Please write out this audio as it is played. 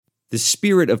The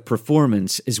spirit of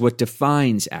performance is what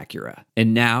defines Acura.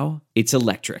 And now, it's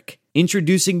electric.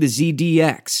 Introducing the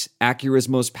ZDX, Acura's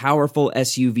most powerful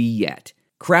SUV yet.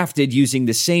 Crafted using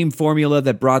the same formula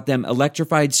that brought them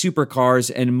electrified supercars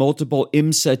and multiple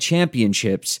IMSA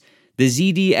championships, the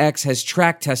ZDX has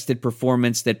track-tested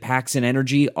performance that packs an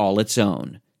energy all its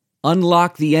own.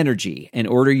 Unlock the energy and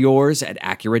order yours at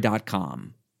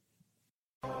Acura.com.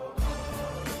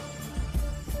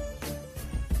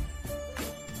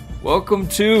 Welcome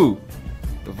to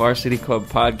the Varsity Club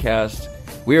podcast.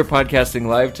 We are podcasting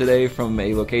live today from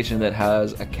a location that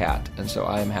has a cat, and so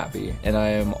I am happy. And I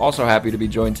am also happy to be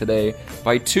joined today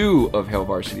by two of Hail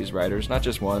Varsity's writers, not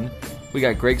just one. We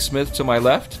got Greg Smith to my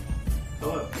left.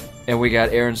 Hello. And we got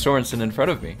Erin Sorensen in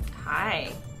front of me.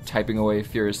 Hi. Typing away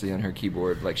furiously on her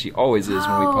keyboard like she always is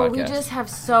when we podcast. We just have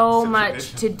so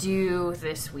much to do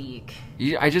this week.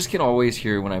 I just can always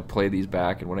hear when I play these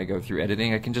back and when I go through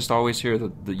editing, I can just always hear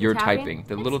the you're typing,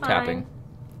 the little tapping.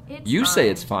 You say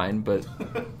it's fine, but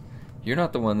you're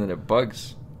not the one that it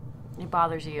bugs. It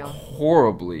bothers you.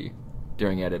 Horribly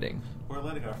during editing. We're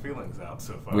letting our feelings out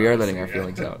so far. We are letting our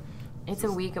feelings out. It's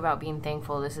a week about being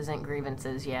thankful. This isn't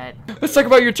grievances yet. Let's talk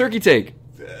about your turkey take.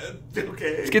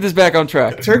 Okay. Let's get this back on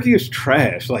track. Turkey is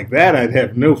trash. Like that, I'd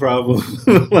have no problem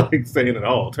saying at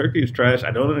all. Turkey is trash. I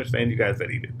don't understand you guys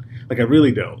that eat it. Like, I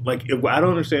really don't. Like, I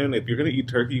don't understand if you're going to eat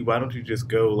turkey, why don't you just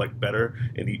go, like, better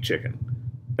and eat chicken?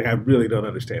 Like, I really don't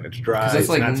understand. It's dry. Because it's,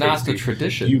 like, not tasty. the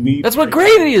tradition. You need That's what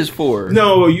gravy is for.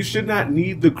 No, you should not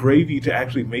need the gravy to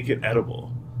actually make it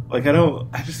edible. Like,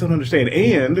 I just don't understand.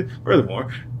 And,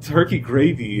 furthermore, turkey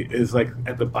gravy is, like,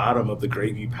 at the bottom of the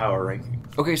gravy power ranking.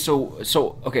 Okay, so,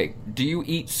 do you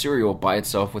eat cereal by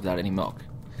itself without any milk?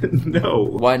 No.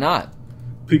 Why not?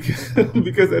 Because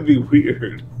that'd be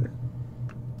weird.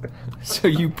 So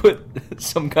you put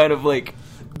some kind of, like...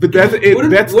 But that's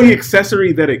the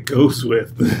accessory that it goes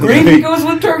with. Gravy goes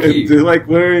with turkey! They're like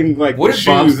wearing, like, what shoes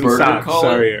Bob's and Burger socks. call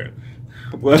Sorry, it? Aaron.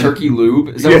 What? Turkey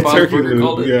lube? Is that what Bob's Burger lube.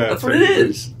 called it? Yeah, that's what it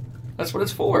is. That's what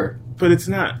it's for. But it's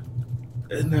not.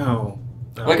 No.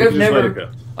 Like, I've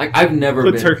never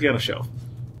put been... turkey on a shelf.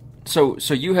 So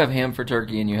you have ham for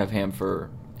turkey, and you have ham for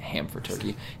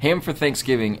turkey. Ham for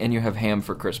Thanksgiving, and you have ham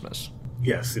for Christmas.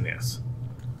 Yes and yes.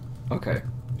 Okay.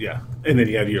 Yeah. And then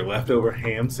you have your leftover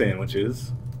ham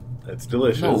sandwiches. That's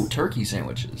delicious. No, turkey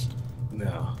sandwiches.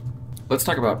 No. Let's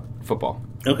talk about football.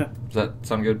 Okay. Does that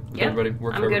sound good for everybody?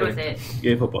 Work I'm for good everybody? with it.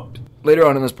 Yay, football. Later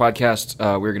on in this podcast,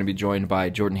 we're going to be joined by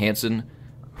Jordan Hansen,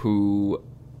 who...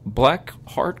 Black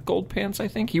Heart Gold Pants, I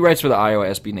think. He writes for the Iowa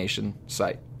SB Nation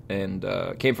site and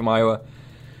came from Iowa.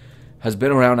 Has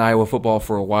been around Iowa football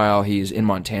for a while. He's in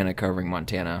Montana covering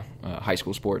Montana high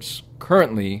school sports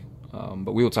currently.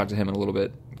 But we will talk to him in a little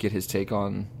bit, get his take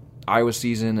on Iowa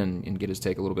season and get his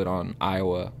take a little bit on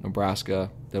Iowa,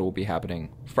 Nebraska. That will be happening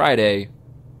Friday,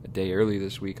 a day early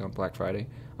this week on Black Friday.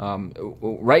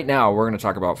 Right now, we're going to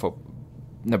talk about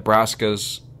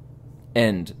Nebraska's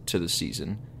end to the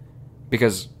season.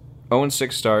 Because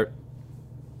 0-6 start,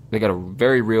 they got a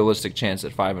very realistic chance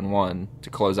at 5-1 to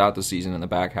close out the season in the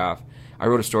back half. I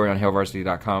wrote a story on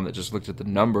HailVarsity.com that just looked at the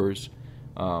numbers,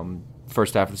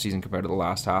 first half of the season compared to the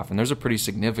last half, and there's a pretty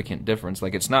significant difference.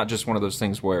 Like, it's not just one of those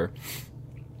things where,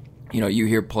 you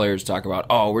hear players talk about,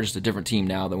 oh, we're just a different team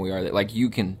now than we are. Like, you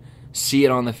can see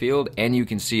it on the field, and you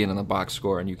can see it in the box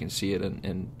score, and you can see it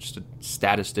in just a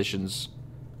statistician's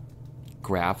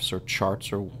graphs or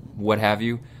charts or what have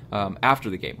you. After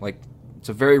the game. Like, it's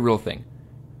a very real thing.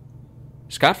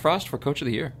 Scott Frost for Coach of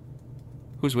the Year.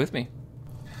 Who's with me?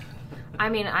 I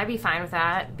mean, I'd be fine with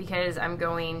that because I'm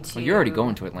going to... Well, you're already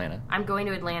going to Atlanta. I'm going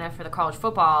to Atlanta for the college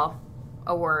football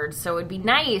awards, so it'd be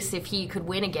nice if he could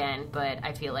win again, but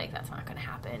I feel like that's not going to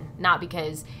happen. Not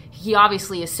because he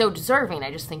obviously is so deserving.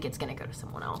 I just think it's going to go to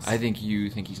someone else. I think you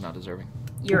think he's not deserving.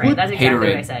 You're right. That's exactly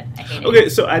what I said. I hate it. Okay,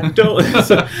 so I don't.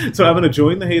 so I'm going to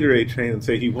join the haterade train and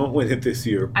say he won't win it this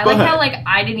year. I like how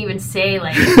I didn't even say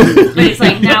but it's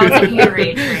like now it's a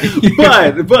haterade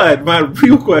train. But my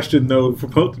real question though for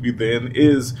both of you then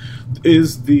is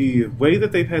the way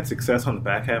that they've had success on the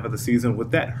back half of the season,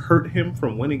 would that hurt him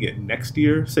from winning it next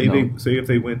year? Say if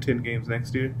they win 10 games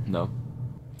next year? No,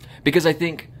 because I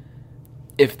think.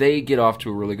 If they get off to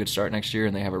a really good start next year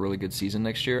and they have a really good season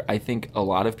next year, I think a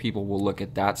lot of people will look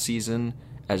at that season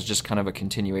as just kind of a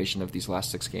continuation of these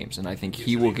last 6 games. And I think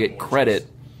he will get credit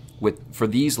for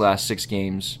these last 6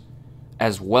 games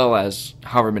as well as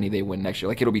however many they win next year.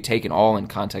 Like, it'll be taken all in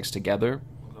context together.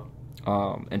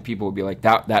 And people will be like,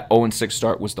 that 0-6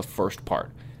 start was the first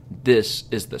part. This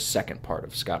is the second part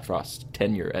of Scott Frost's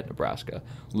tenure at Nebraska.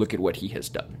 Look at what he has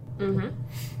done. Mm-hmm.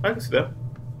 I can see that.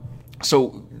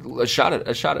 So a shot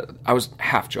at. I was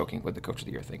half joking with the Coach of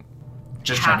the Year thing.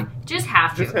 Just half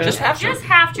joking. Just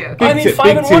half joking. I mean,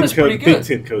 5-1 is pretty good. Big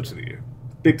Ten Coach of the Year.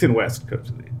 Big Ten West Coach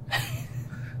of the Year.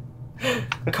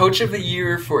 Coach of the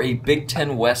Year for a Big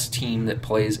Ten West team that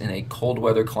plays in a cold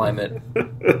weather climate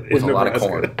with a lot of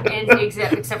corn. And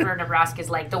except for Nebraska is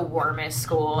like the warmest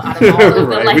school out of all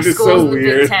of the schools in the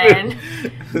Big Ten.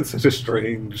 It's such a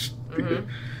strange.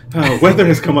 Weather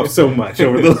has come up so much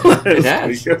over the last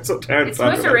week. I'm so tired. It's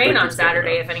supposed to rain on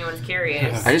Saturday, if anyone's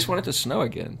curious. I just want it to snow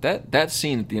again. That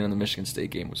scene at the end of the Michigan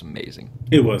State game was amazing.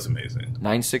 It was amazing.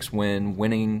 9-6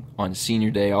 winning on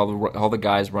senior day. All the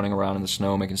guys running around in the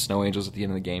snow, making snow angels at the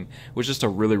end of the game. It was just a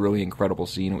really, really incredible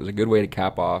scene. It was a good way to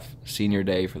cap off senior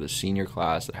day for the senior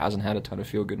class that hasn't had a ton of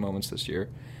feel-good moments this year.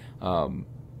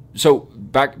 So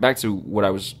back to what I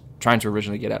was trying to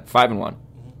originally get at. 5-1.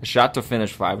 A shot to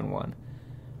finish 5-1.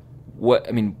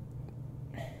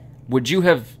 Would you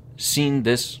have seen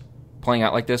this playing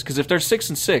out like this? Because if they're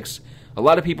 6-6, a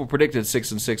lot of people predicted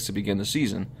 6-6 to begin the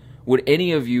season. Would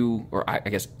any of you, or I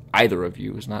guess either of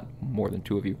you, is not more than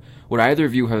two of you, would either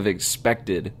of you have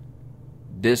expected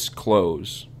this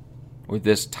close or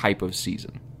this type of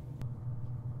season?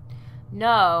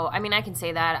 No, I mean, I can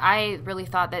say that. I really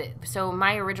thought that, so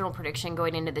my original prediction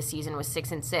going into the season was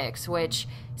 6-6, which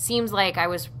seems like I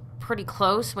was pretty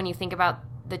close when you think about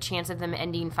the chance of them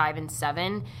ending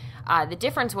 5-7. The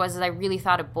difference was I really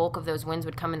thought a bulk of those wins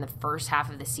would come in the first half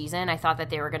of the season. I thought that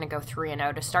they were going to go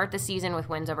 3-0 to start the season with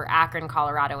wins over Akron,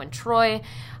 Colorado, and Troy.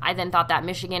 I then thought that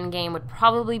Michigan game would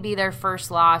probably be their first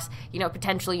loss.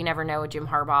 Potentially you never know with Jim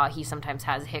Harbaugh. He sometimes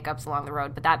has hiccups along the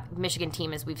road, but that Michigan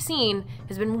team, as we've seen,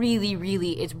 has been really,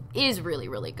 really, is really,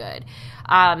 really good.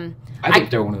 I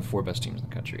think they're one of the 4 best teams in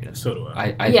the country. So do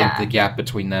I. I think the gap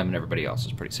between them and everybody else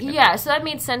is pretty significant. Yeah, so that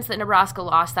made sense that Nebraska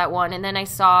lost that one. And then I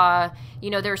saw,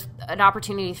 there's an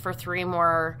opportunity for 3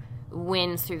 more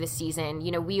wins through the season.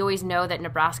 We always know that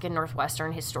Nebraska and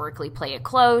Northwestern historically play it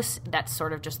close. That's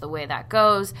sort of just the way that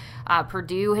goes.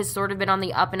 Purdue has sort of been on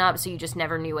the up and up, so you just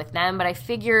never knew with them. But I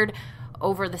figured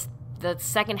over the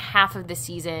second half of the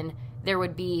season, there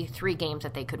would be 3 games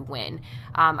that they could win.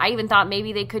 I even thought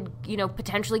maybe they could,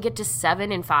 potentially get to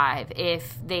 7-5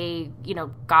 if they,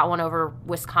 got one over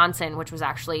Wisconsin, which was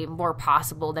actually more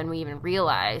possible than we even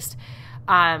realized.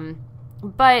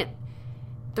 But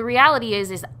the reality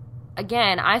is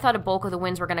again, I thought a bulk of the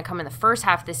wins were going to come in the first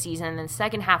half of the season, and then the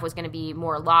second half was going to be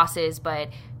more losses, but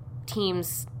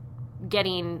teams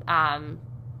getting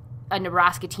a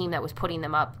Nebraska team that was putting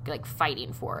them up,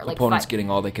 fighting for. Opponents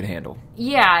getting all they could handle.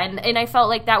 Yeah, and I felt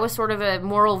like that was sort of a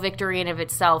moral victory in of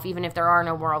itself, even if there are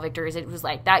no moral victories. It was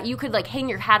like that. You could, hang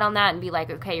your hat on that and be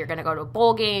like, okay, you're going to go to a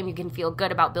bowl game. You can feel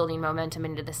good about building momentum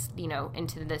into this,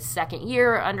 into the second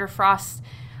year under Frost's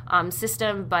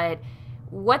system. But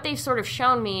what they've sort of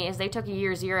shown me is they took a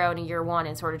year 0 and a year 1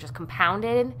 and sort of just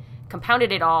compounded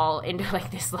it all into,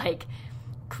 this,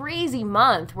 crazy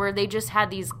month where they just had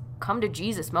these come to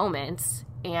Jesus moments,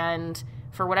 and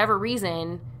for whatever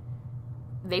reason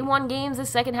they won games the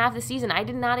second half of the season I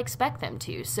did not expect them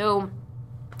to. So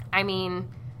I mean,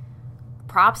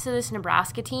 props to this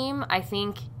Nebraska team. I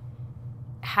think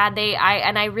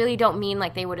I really don't mean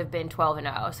they would have been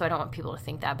 12-0, so I don't want people to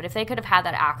think that, but if they could have had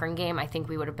that Akron game, I think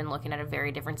we would have been looking at a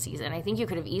very different season. I think you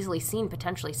could have easily seen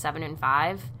potentially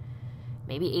 7-5,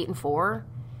 maybe 8-4.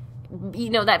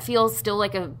 That feels still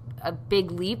like a big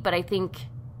leap, but I think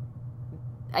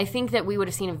that we would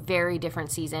have seen a very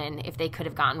different season if they could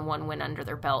have gotten 1 win under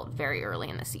their belt very early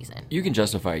in the season. You can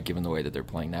justify it given the way that they're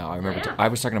playing now. I remember I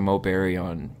was talking to Mo Berry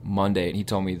on Monday, and he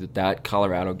told me that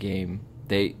Colorado game,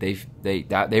 they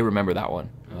remember that one.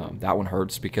 That one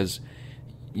hurts because,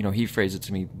 he phrased it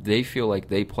to me. They feel like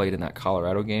they played in that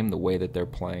Colorado game the way that they're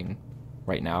playing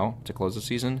right now to close the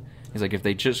season. He's like, if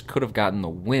they just could have gotten the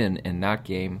win in that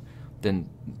game, then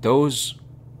those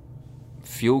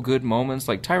feel-good moments,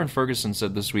 Tyron Ferguson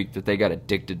said this week that they got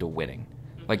addicted to winning.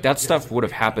 That stuff would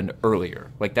have happened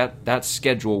earlier. That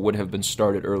schedule would have been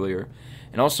started earlier.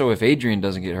 And also, if Adrian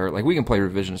doesn't get hurt, we can play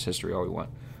revisionist history all we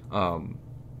want.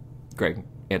 Greg,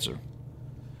 answer.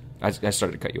 I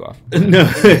started to cut you off. No,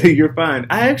 you're fine.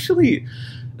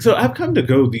 So I've come to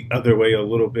go the other way a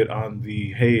little bit on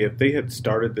the, hey, if they had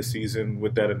started the season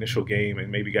with that initial game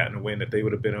and maybe gotten a win, that they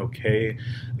would have been okay.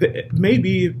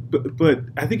 Maybe, but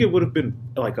I think it would have been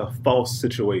a false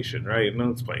situation, right? And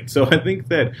I'll explain. So I think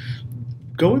that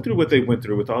going through what they went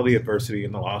through with all the adversity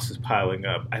and the losses piling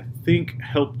up, I think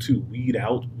helped to weed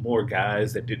out more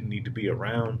guys that didn't need to be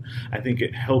around. I think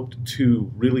it helped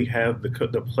to really have the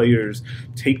players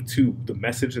take to the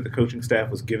message that the coaching staff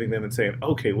was giving them and saying,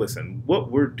 okay, listen, what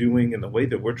we're doing and the way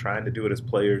that we're trying to do it as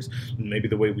players, maybe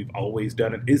the way we've always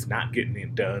done it, is not getting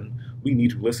it done. We need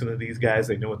to listen to these guys.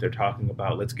 They know what they're talking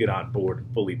about. Let's get on board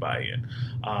and fully buy in.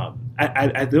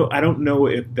 I don't know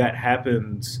if that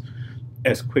happens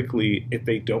as quickly if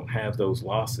they don't have those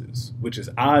losses, which is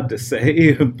odd to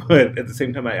say, but at the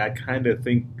same time, I kind of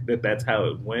think that that's how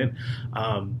it went.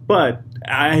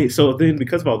 So then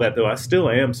because of all that, though, I still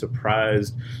am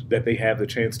surprised that they have the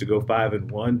chance to go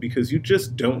 5-1, because you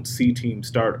just don't see teams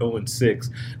start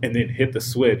 0-6 and then hit the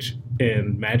switch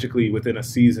and magically within a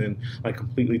season, like,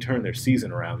 completely turn their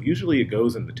season around. Usually it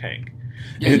goes in the tank.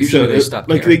 Yeah, usually they stop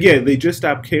caring. They just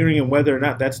stop caring, and whether or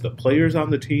not that's the players on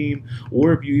the team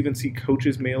or if you even see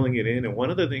coaches mailing it in. And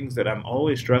one of the things that I'm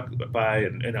always struck by,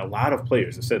 and a lot of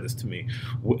players have said this to me,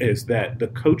 is that the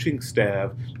coaching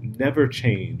staff never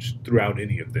changed throughout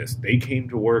any of this. They came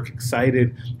to work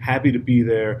excited, happy to be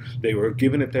there. They were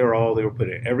giving it their all. They were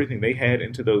putting everything they had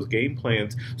into those game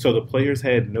plans, so the players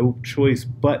had no choice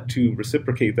but to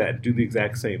reciprocate that and do the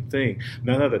exact same thing.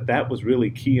 Now that was really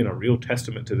key and a real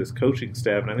testament to this coaching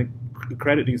staff, and I think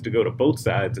credit needs to go to both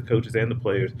sides, the coaches and the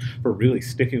players, for really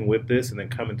sticking with this and then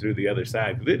coming through the other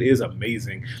side. Because it is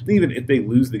amazing. Even if they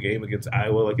lose the game against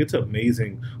Iowa, like, it's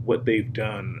amazing what they've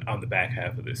done on the back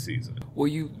half of this season. Well,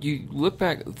 you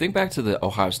think back to the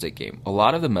Ohio State game. A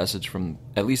lot of the message from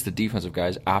at least the defensive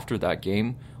guys after that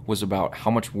game was about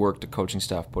how much work the coaching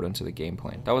staff put into the game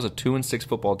plan. That was a 2-6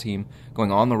 football team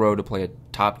going on the road to play a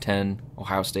top 10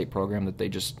 Ohio State program that they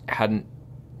just hadn't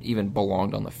even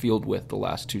belonged on the field with the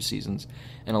last 2 seasons.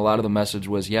 And a lot of the message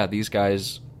was, yeah, these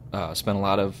guys spent a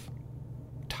lot of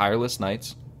tireless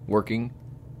nights working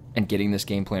and getting this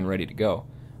game plan ready to go.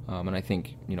 And I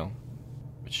think, it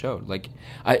showed. Like,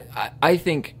 I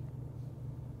think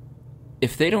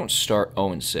if they don't start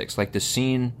 0-6, like the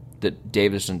scene that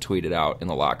Davison tweeted out in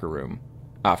the locker room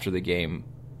after the game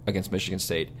against Michigan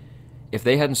State, if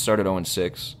they hadn't started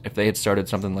 0-6, if they had started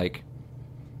something like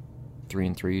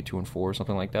 3-3, 2-4,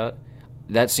 something like that,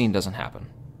 that scene doesn't happen.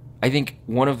 I think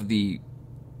one of the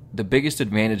biggest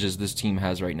advantages this team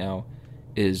has right now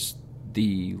is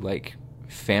the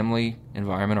family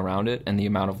environment around it, and the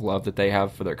amount of love that they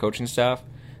have for their coaching staff,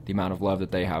 the amount of love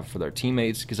that they have for their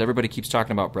teammates, because everybody keeps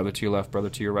talking about brother to your left, brother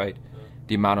to your right,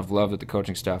 the amount of love that the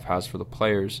coaching staff has for the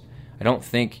players. I don't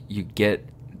think you get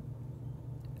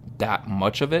that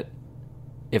much of it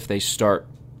if they start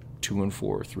 2-4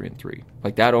 or 3-3.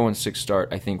 Like, that 0-6 start,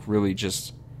 I think, really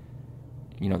just,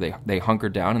 they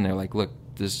hunkered down and they're like, look,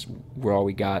 we're all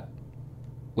we got.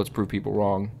 Let's prove people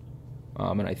wrong.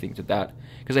 And I think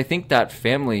because I think that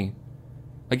family,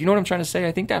 you know what I'm trying to say?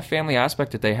 I think that family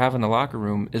aspect that they have in the locker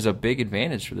room is a big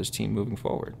advantage for this team moving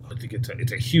forward. I think it's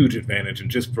a huge advantage,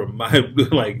 and just from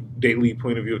my daily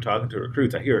point of view of talking to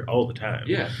recruits, I hear it all the time.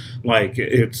 Yeah,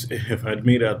 it's, if I'd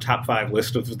made a top 5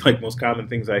 list of most common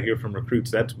things I hear from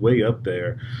recruits, that's way up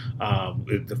there.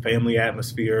 The family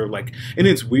atmosphere, and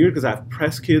it's weird because I've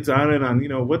pressed kids on it on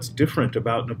what's different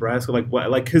about Nebraska,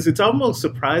 because it's almost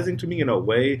surprising to me in a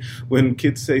way when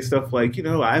kids say stuff like,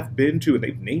 I've been to, and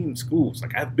they've named schools,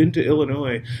 I've been to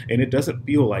Illinois and it doesn't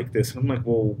feel like this. And I'm like,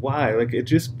 well, why? It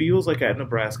just feels like at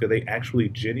Nebraska they actually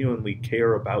genuinely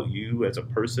care about you as a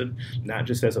person, not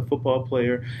just as a football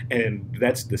player. And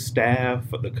that's the staff,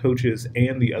 the coaches,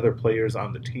 and the other players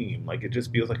on the team. It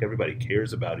just feels like everybody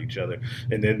cares about each other.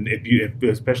 And then if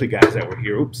especially guys that were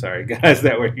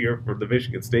here for the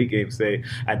Michigan State game say,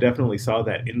 I definitely saw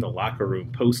that in the locker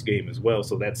room post game as well.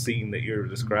 So that scene that you're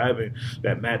describing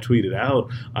that Matt tweeted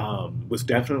out was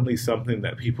definitely something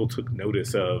that people took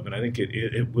notice of, and I think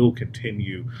it will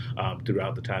continue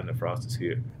throughout the time that Frost is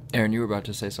here. Aaron, you were about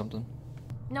to say something?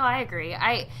 No, I agree.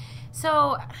 I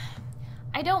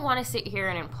don't want to sit here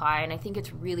and imply, and I think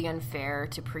it's really unfair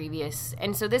to previous,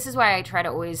 and so this is why I try to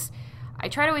always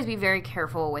be very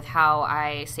careful with how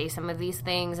I say some of these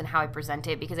things and how I present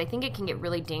it, because I think it can get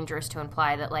really dangerous to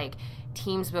imply that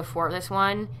teams before this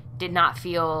one did not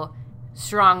feel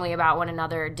strongly about one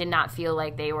another, did not feel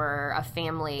like they were a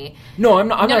family. No, I'm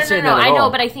not saying that at all. I know,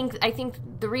 but I think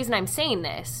the reason I'm saying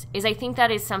this is I think that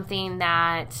is something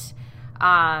that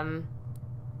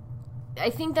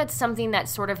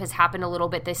sort of has happened a little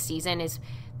bit this season, is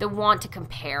the want to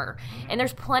compare. And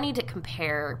there's plenty to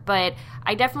compare, but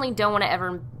I definitely don't want to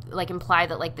ever imply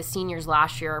that the seniors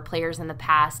last year or players in the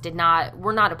past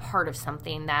were not a part of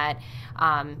something that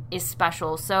is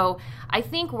special. So I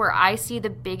think where I see the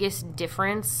biggest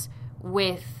difference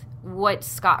with what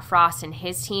Scott Frost and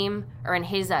his team and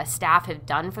his staff have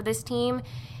done for this team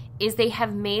is they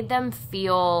have made them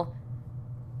feel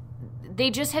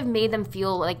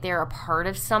like they're a part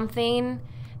of something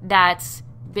that's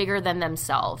bigger than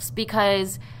themselves.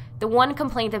 Because the one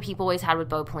complaint that people always had with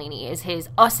Bo Pelini is his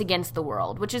us against the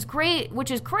world, which is great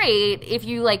if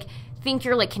you like think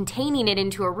you're like containing it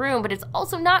into a room, but it's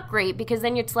also not great because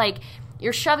then it's like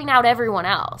you're shoving out everyone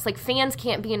else. Like fans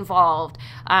can't be involved.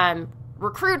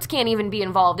 Recruits can't even be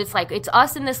involved. It's like it's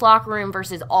us in this locker room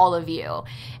versus all of you.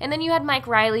 And then you had Mike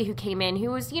Riley who came in who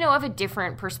was, of a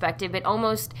different perspective. It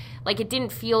almost like it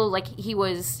didn't feel like he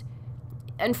was,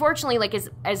 unfortunately, like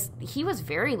as he was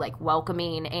very like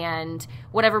welcoming and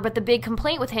whatever. But the big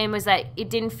complaint with him was that it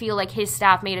didn't feel like his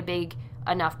staff made a big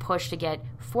enough push to get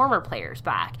former players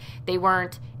back. They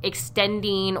weren't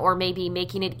extending or maybe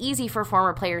making it easy for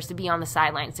former players to be on the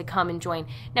sidelines, to come and join.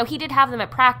 Now, he did have them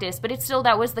at practice, but it's still,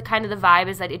 that was the kind of the vibe,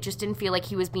 is that it just didn't feel like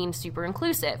he was being super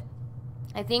inclusive.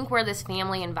 I think where this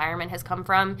family environment has come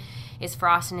from is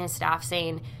Frost and his staff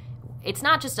saying, it's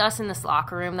not just us in this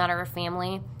locker room that are a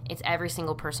family. It's every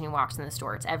single person who walks in the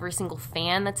store. It's every single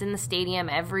fan that's in the stadium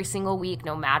every single week,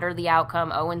 no matter the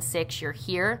outcome, 0-6, you're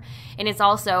here. And it's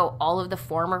also all of the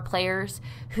former players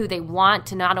who they want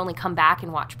to not only come back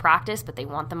and watch practice, but they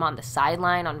want them on the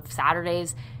sideline on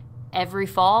Saturdays every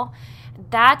fall.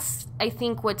 That's, I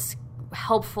think, what's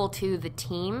helpful to the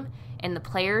team and the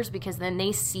players, because then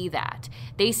they see that.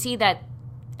 They see that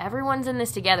everyone's in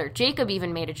this together. Jacob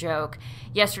even made a joke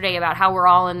yesterday about how we're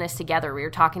all in this together. We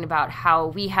were talking about how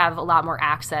we have a lot more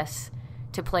access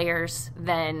to players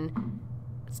than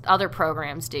other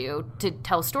programs do to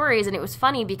tell stories. And it was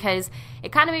funny because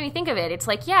it kind of made me think of it. It's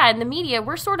like, yeah, in the media,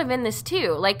 we're sort of in this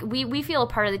too. Like we feel a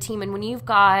part of the team. And when you've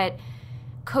got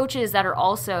coaches that are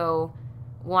also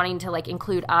wanting to like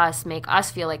include us, make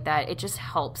us feel like that, it just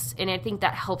helps. And I think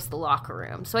that helps the locker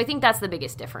room. So I think that's the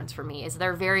biggest difference for me, is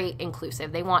they're very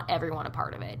inclusive. They want everyone a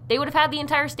part of it. They would have had the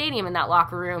entire stadium in that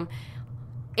locker room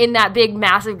in that big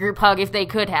massive group hug if they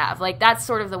could have. Like, that's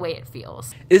sort of the way it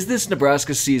feels. Is this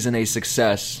Nebraska season a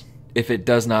success if it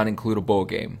does not include a bowl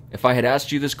game? If I had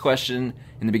asked you this question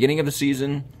in the beginning of the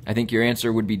season, I think your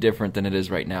answer would be different than it is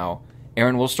right now.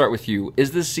 Aaron, we'll start with you.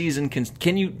 Is this season,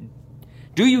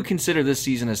 do you consider this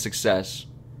season a success,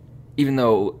 even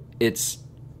though it's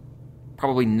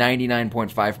probably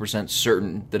 99.5%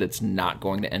 certain that it's not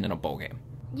going to end in a bowl game?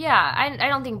 Yeah, I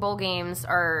don't think bowl games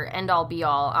are end-all,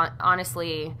 be-all.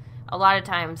 Honestly, a lot of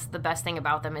times the best thing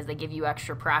about them is they give you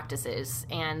extra practices,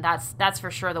 and that's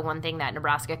for sure the one thing that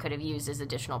Nebraska could have used is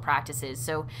additional practices.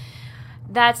 So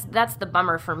that's the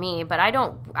bummer for me, but I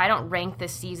don't rank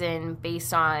this season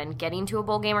based on getting to a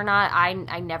bowl game or not.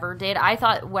 I never did.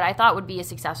 What I thought would be a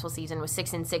successful season was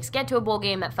 6-6, get to a bowl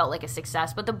game that felt like a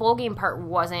success, but the bowl game part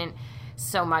wasn't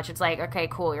so much. It's like, okay,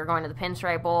 cool, you're going to the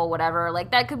Pinstripe Bowl, whatever.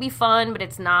 Like, that could be fun, but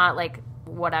it's not like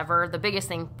whatever. The biggest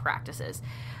thing, practices.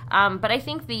 But I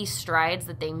think the strides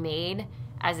that they made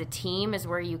as a team is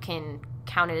where you can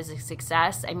count it as a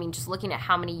success. I mean, just looking at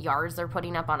how many yards they're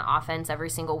putting up on offense every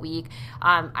single week.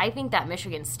 I think that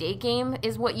Michigan State game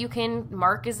is what you can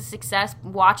mark as a success,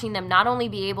 watching them not only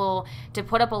be able to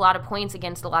put up a lot of points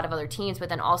against a lot of other teams, but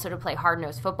then also to play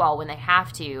hard-nosed football when they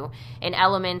have to in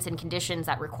elements and conditions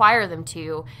that require them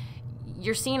to.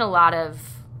 You're seeing a lot of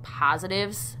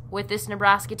positives with this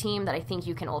Nebraska team that I think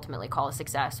you can ultimately call a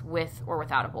success with or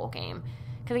without a bowl game.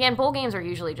 Because, again, bowl games are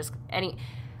usually just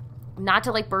not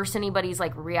to like burst anybody's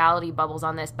like reality bubbles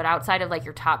on this, but outside of like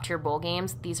your top tier bowl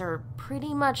games, these are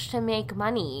pretty much to make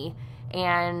money,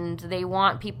 and they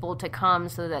want people to come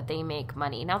so that they make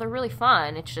money. Now, they're really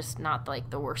fun. It's just not like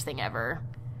the worst thing ever.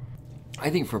 I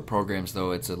think for programs,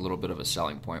 though, it's a little bit of a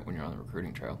selling point when you're on the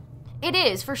recruiting trail. It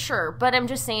is, for sure, but I'm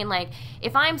just saying, like,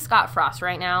 if I'm Scott Frost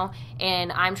right now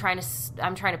and I'm trying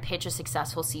to pitch a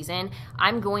successful season,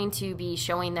 I'm going to be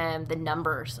showing them the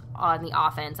numbers on the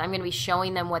offense. I'm going to be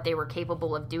showing them what they were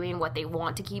capable of doing, what they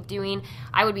want to keep doing.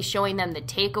 I would be showing them the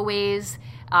takeaways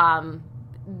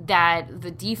that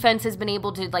the defense has been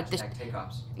able to, like,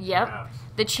 takeoffs. Yep, Yeah.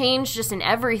 the change just in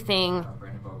everything.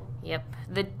 Brandon Vogel. Yep,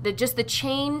 the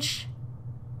change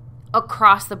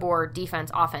across the board,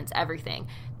 defense, offense, everything.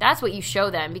 That's what you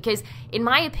show them, because in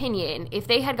my opinion, if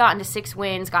they had gotten to 6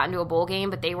 wins, gotten to a bowl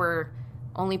game, but they were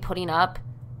only putting up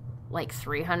like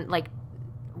 300, like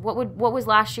what was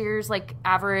last year's like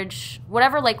average,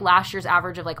 whatever like last year's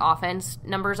average of like offense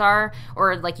numbers are,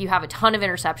 or like you have a ton of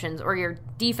interceptions, or your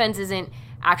defense isn't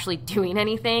actually doing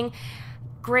anything,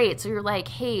 great. So you're like,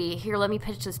 hey, here, let me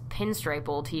pitch this Pinstripe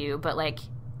Bowl to you, but like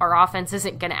our offense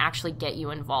isn't going to actually get you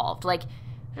involved. Like,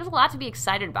 There's a lot to be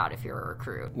excited about if you're a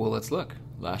recruit. Well, let's look.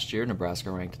 Last year, Nebraska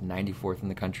ranked 94th in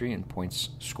the country in points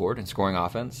scored and scoring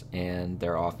offense, and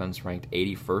their offense ranked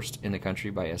 81st in the country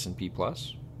by S&P+.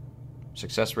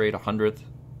 Success rate, 100th.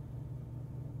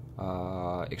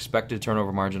 Expected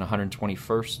turnover margin,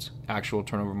 121st. Actual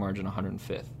turnover margin,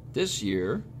 105th. This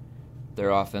year, their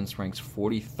offense ranks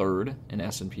 43rd in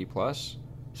S&P+.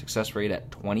 Success rate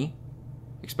at 20.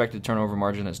 Expected turnover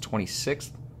margin is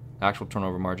 26th. Actual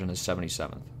turnover margin is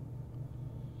 77th.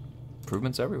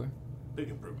 Improvements everywhere. Big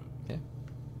improvement. Yeah.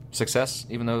 Success,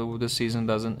 even though this season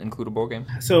doesn't include a bowl game.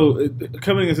 So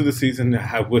coming into the season,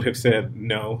 I would have said,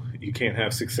 no, you can't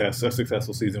have a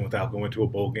successful season without going to a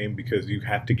bowl game because you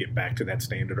have to get back to that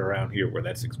standard around here where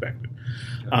that's expected.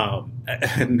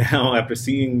 And now after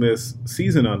seeing this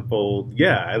season unfold,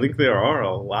 yeah, I think there are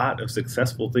a lot of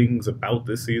successful things about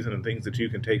this season and things that you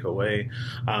can take away.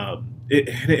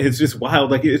 It's just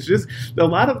wild. Like, it's just a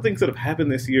lot of things that have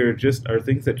happened this year just are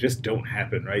things that just don't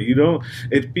happen, right?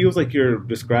 It feels like you're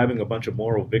describing a bunch of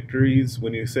moral victories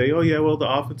when you say, oh yeah, well, the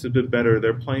offense has been better,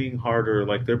 they're playing harder,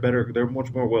 like they're better, they're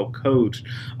much more well coached,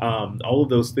 all of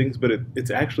those things, but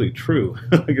it's actually true.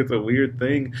 Like, it's a weird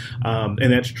thing,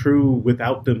 and that's true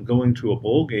without them going to a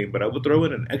bowl game. But I would throw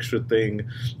in an extra thing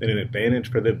and an advantage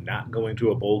for them not going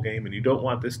to a bowl game, and you don't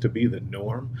want this to be the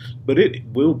norm, but it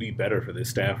will be better for this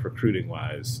staff recruiting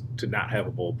wise to not have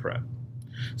a bowl prep.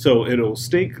 So it'll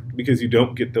stink because you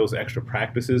don't get those extra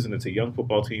practices, and it's a young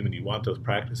football team and you want those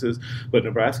practices. But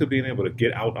Nebraska being able to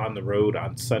get out on the road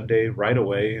on Sunday right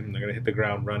away, and they're going to hit the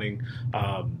ground running,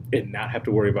 and not have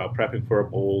to worry about prepping for a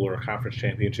bowl or a conference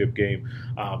championship game,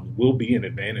 will be an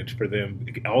advantage for them.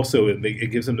 Also,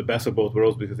 it gives them the best of both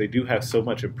worlds because they do have so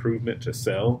much improvement to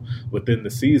sell within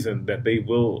the season that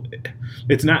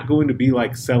it's not going to be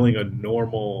like selling a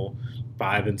normal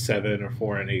 5-7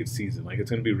 or 4-8 season. Like, it's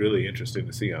going to be really interesting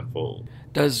to see unfold.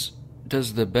 Does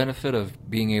the benefit of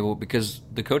being able, because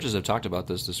the coaches have talked about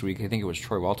this week, I think it was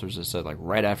Troy Walters that said, like,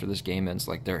 right after this game ends,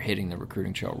 like, they're hitting the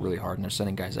recruiting trail really hard and they're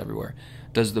sending guys everywhere.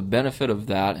 Does the benefit of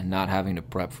that and not having to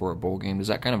prep for a bowl game, does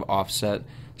that kind of offset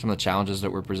some of the challenges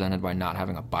that were presented by not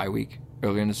having a bye week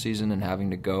earlier in the season and having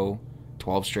to go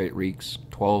 12 straight weeks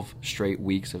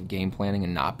of game planning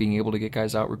and not being able to get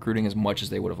guys out recruiting as much as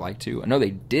they would have liked to? I know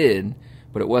they did,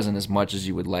 but it wasn't as much as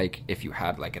you would like if you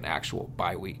had like an actual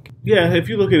bye week. Yeah, if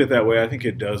you look at it that way, I think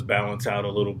it does balance out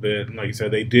a little bit. And like you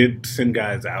said, they did send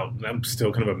guys out, and I'm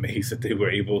still kind of amazed that they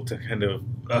were able to kind of,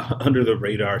 under the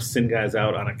radar, send guys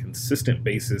out on a consistent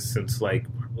basis since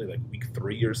probably week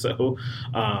 3 or so.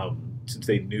 Since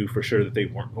they knew for sure that they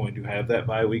weren't going to have that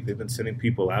bye week, they've been sending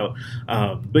people out.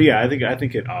 But yeah, I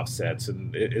think it offsets,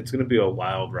 and it's going to be a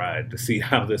wild ride to see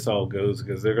how this all goes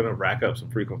because they're going to rack up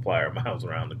some frequent flyer miles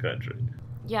around the country.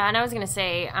 Yeah, and I was going to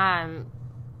say,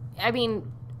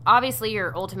 obviously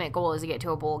your ultimate goal is to get to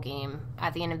a bowl game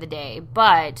at the end of the day,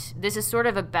 but this is sort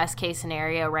of a best case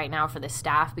scenario right now for the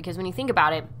staff because when you think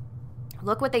about it,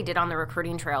 look what they did on the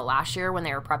recruiting trail last year when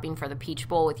they were prepping for the Peach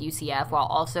Bowl with UCF while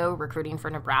also recruiting for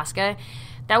Nebraska.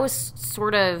 That was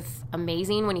sort of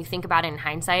amazing when you think about it in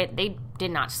hindsight. They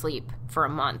did not sleep for a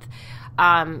month.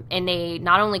 And they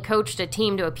not only coached a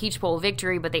team to a Peach Bowl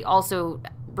victory, but they also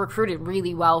recruited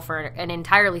really well for an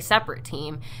entirely separate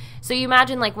team. So you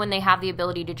imagine when they have the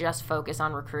ability to just focus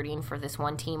on recruiting for this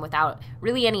one team without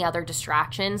really any other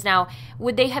distractions. Now,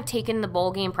 would they have taken the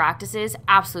bowl game practices?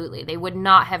 Absolutely. They would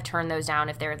not have turned those down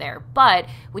if they're there. But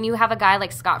when you have a guy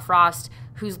like Scott Frost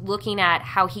who's looking at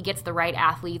how he gets the right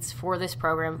athletes for this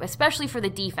program, especially for the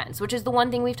defense, which is the one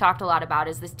thing we've talked a lot about,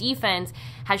 is this defense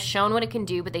has shown what it can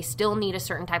do, but they still need a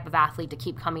certain type of athlete to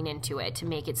keep coming into it to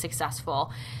make it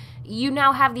successful. You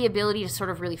now have the ability to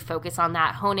sort of really focus on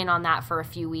that, hone in on that for a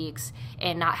few weeks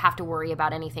and not have to worry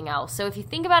about anything else. So if you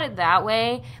think about it that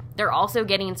way, they're also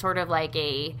getting sort of like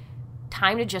a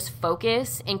time to just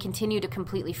focus and continue to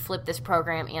completely flip this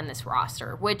program and this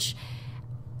roster, which,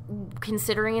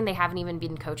 considering they haven't even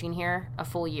been coaching here a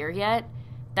full year yet,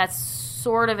 that's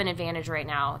sort of an advantage right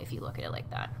now if you look at it like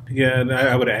that. Yeah, and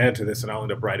I would add to this, and I'll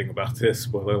end up writing about this,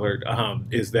 spoiler alert,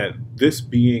 is that this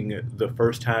being the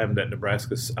first time that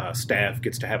Nebraska's staff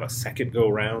gets to have a second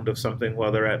go-round of something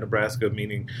while they're at Nebraska,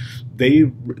 meaning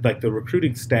the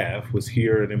recruiting staff was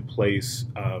here and in place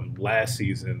last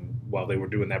season while they were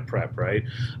doing that prep, right?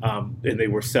 And they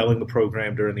were selling the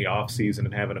program during the off season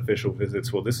and having official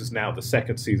visits. Well, this is now the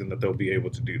second season that they'll be able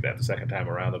to do that. The second time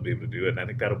around, they'll be able to do it. And I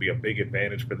think that'll be a big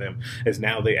advantage advantage for them, as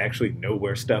now they actually know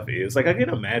where stuff is. Like, I can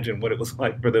imagine what it was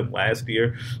like for them last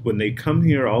year when they come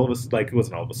here all of a sudden, like, it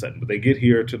wasn't all of a sudden, but they get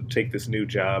here to take this new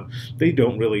job. They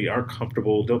aren't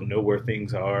comfortable, don't know where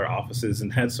things are, offices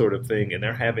and that sort of thing, and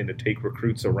they're having to take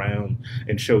recruits around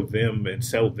and show them and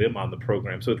sell them on the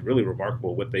program. So it's really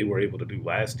remarkable what they were able to do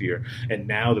last year. And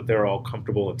now that they're all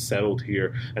comfortable and settled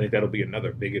here, I think that'll be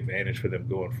another big advantage for them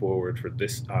going forward for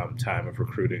this time of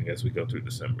recruiting as we go through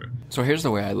December. So here's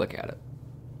the way I look at it.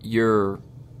 Your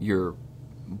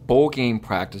bowl game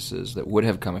practices that would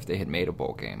have come if they had made a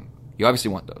bowl game, you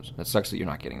obviously want those. That sucks that you're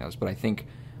not getting those, but I think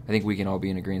we can all be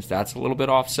in agreement that's a little bit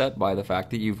offset by the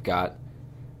fact that you've got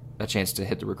a chance to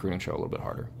hit the recruiting show a little bit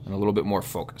harder and a little bit more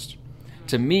focused.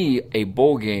 To me, a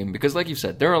bowl game, because like you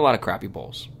said, there are a lot of crappy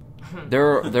bowls.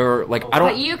 There are like I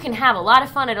don't. But you can have a lot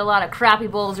of fun at a lot of crappy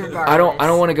bowls regardless. I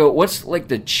don't want to go. What's like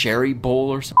the Cherry Bowl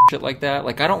or some shit like that?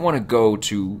 Like I don't want to go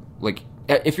to like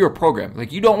if you're a program,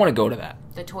 like you don't want to go to that.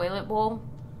 The toilet bowl.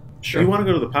 Sure. You want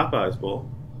to go to the Popeyes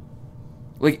Bowl.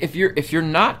 Like if you're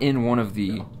not in one of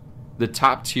the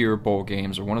top tier bowl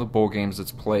games or one of the bowl games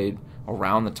that's played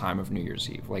around the time of New Year's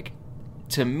Eve, like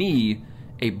to me,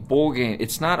 a bowl game,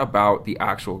 it's not about the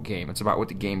actual game. It's about what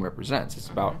the game represents. It's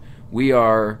about we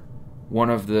are one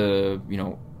of the,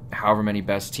 however many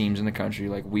best teams in the country.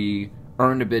 Like we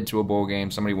earned a bid to a bowl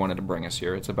game. Somebody wanted to bring us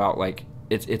here. It's about like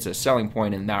it's a selling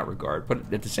point in that regard.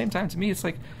 But at the same time, to me, it's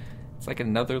like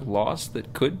another loss that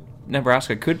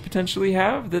Nebraska could potentially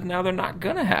have that now they're not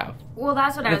gonna have. Well,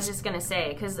 that's what I was just gonna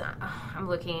say because I'm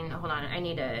looking. Hold on, I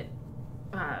need to.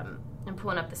 I'm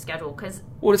pulling up the schedule because.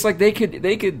 Well, it's like they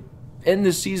could end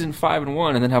this season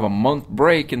 5-1 and then have a month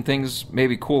break and things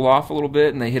maybe cool off a little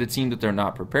bit, and they hit a team that they're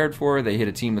not prepared for. They hit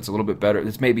a team that's a little bit better.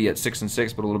 It's maybe at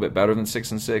 6-6, but a little bit better than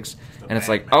 6-6, and it's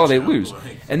like, oh, they lose,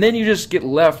 and then you just get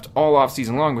left all off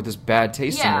season long with this bad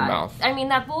taste in your mouth. I mean,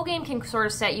 that bowl game can sort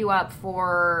of set you up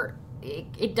for.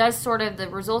 It does sort of, the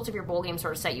results of your bowl game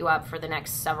sort of set you up for the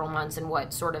next several months and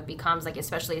what sort of becomes, like,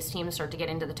 especially as teams start to get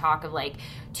into the talk of, like,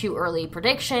 too early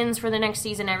predictions for the next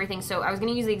season and everything. So I was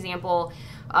going to use the example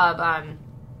of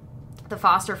the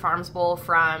Foster Farms Bowl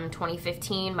from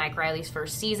 2015, Mike Riley's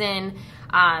first season.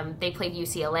 They played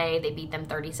UCLA. They beat them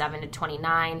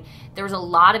 37-29. There was a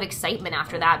lot of excitement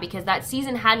after that because that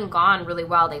season hadn't gone really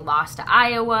well. They lost to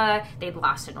Iowa. They'd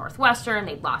lost to Northwestern.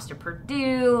 They'd lost to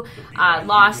Purdue.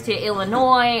 Lost to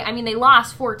Illinois. I mean, they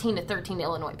lost 14-13 to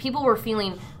Illinois. People were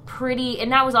feeling pretty,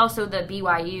 and that was also the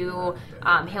BYU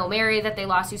Hail Mary that they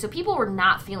lost to. So people were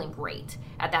not feeling great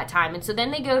at that time. And so then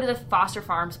they go to the Foster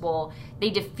Farms Bowl. They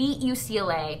defeat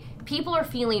UCLA. People are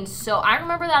feeling so. I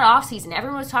remember that offseason.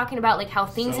 Everyone was talking about like how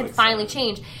things had finally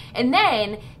changed. And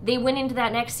then they went into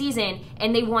that next season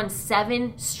and they won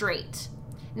 7 straight.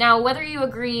 Now, whether you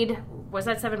agreed, was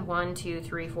that 7, 1, 2,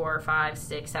 3, 4, 5,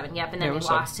 6, 7? Yep, and then they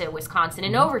lost to Wisconsin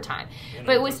in overtime.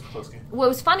 But it was what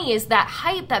was funny is that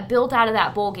hype that built out of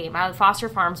that bowl game, out of the Foster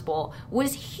Farms Bowl,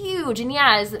 was huge. And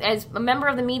yeah, as a member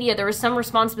of the media, there was some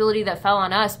responsibility that fell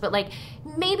on us. But like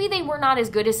maybe they were not as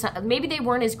good as maybe they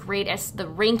weren't as great as the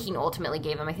ranking ultimately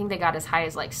gave them. I think they got as high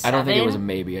as like 7. I don't think it was a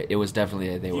maybe. It was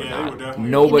definitely they were not. They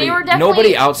were definitely,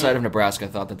 nobody outside of Nebraska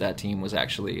thought that team was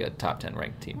actually a top 10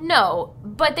 ranked team. No,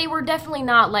 but they were definitely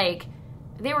not like.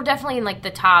 They were definitely in, like, the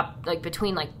top, like,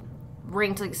 between, like,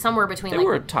 ranked, like, somewhere between, they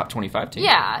were a top 25 team.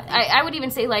 Yeah. I would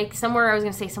even say, like, somewhere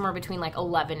between, like,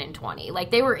 11 and 20. Like,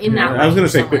 they were in that range. I was going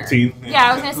to say somewhere. 15. Yeah,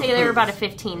 I was going to say they were about a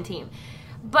 15 team.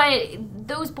 But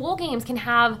those bowl games can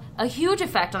have a huge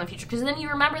effect on the future. Because then you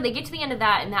remember they get to the end of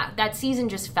that, and that season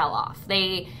just fell off.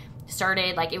 They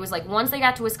started, like, it was like once they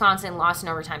got to Wisconsin, lost in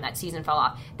overtime, that season fell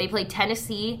off. They played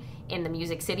Tennessee in the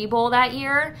Music City Bowl that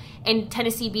year, and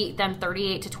Tennessee beat them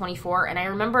 38-24. And I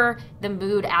remember the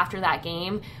mood after that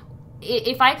game.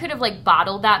 If I could have like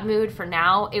bottled that mood for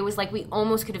now, it was like we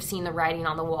almost could have seen the writing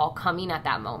on the wall coming at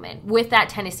that moment with that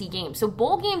Tennessee game. So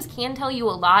bowl games can tell you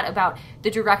a lot about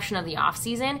the direction of the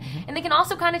offseason, and they can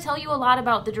also kind of tell you a lot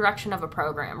about the direction of a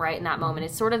program, right, in that moment.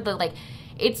 It's sort of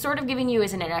it's sort of giving you,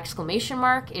 is it an exclamation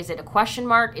mark? Is it a question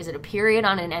mark? Is it a period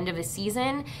on an end of a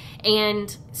season?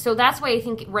 And so that's why I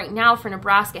think right now for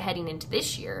Nebraska heading into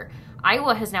this year,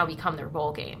 Iowa has now become their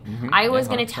bowl game. Mm-hmm. Iowa's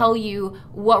going to tell you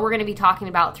what we're going to be talking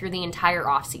about through the entire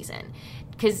offseason.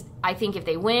 Because I think if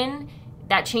they win,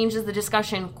 that changes the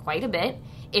discussion quite a bit.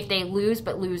 If they lose,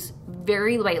 but lose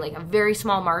very like a very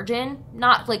small margin,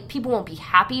 not like people won't be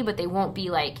happy, but they won't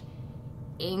be like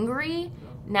angry.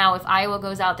 Now, if Iowa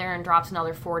goes out there and drops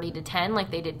another 40-10 like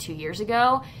they did 2 years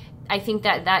ago, I think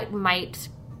that might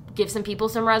give some people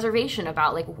some reservation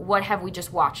about like what have we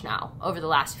just watched now over the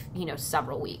last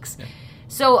several weeks. Yeah.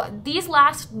 So these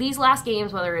last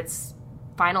games, whether it's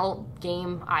final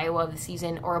game Iowa of the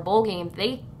season or a bowl game,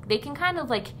 they can kind of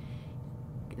like,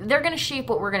 they're going to shape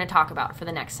what we're going to talk about for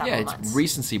the next several months. It's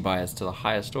recency bias to the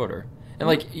highest order. And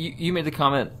like you made the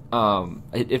comment,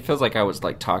 it feels like I was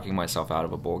like talking myself out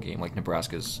of a bowl game, like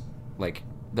Nebraska's like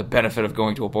the benefit of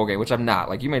going to a bowl game, which I'm not.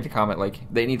 Like you made the comment,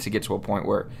 like they need to get to a point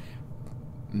where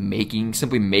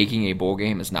simply making a bowl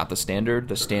game is not the standard.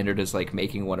 The standard is like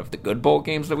making one of the good bowl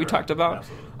games that we talked about.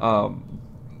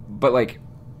 But like,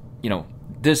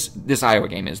 this Iowa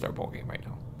game is their bowl game right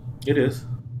now. It is.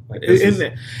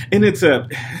 And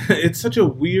it's such a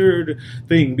weird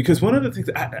thing because one of the things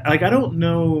I don't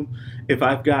know if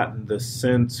I've gotten the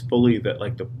sense fully that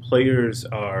like the players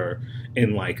are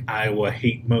in like Iowa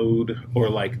hate mode or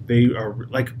like they are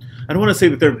like, I don't want to say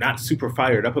that they're not super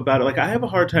fired up about it. Like I have a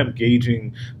hard time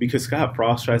gauging because Scott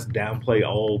Frost tries to downplay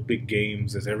all big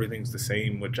games as everything's the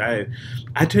same, which I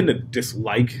tend to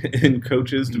dislike in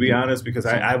coaches, to be honest, because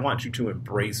I want you to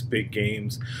embrace big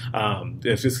games.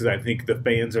 It's just because I think the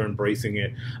fans are embracing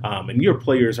it, and your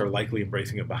players are likely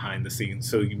embracing it behind the scenes,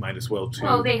 so you might as well too.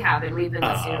 Well, they haven't. We've been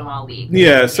listening to them all week.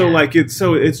 Yeah, so like it's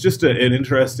just an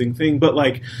interesting thing, but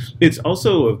like it's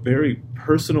also a very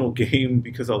personal game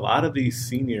because a lot of these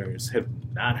seniors have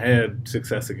not had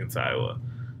success against Iowa.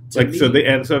 So I feel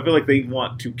like they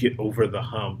want to get over the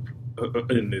hump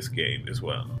in this game as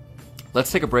well.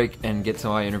 Let's take a break and get to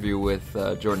my interview with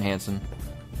Jordan Hansen.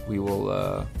 We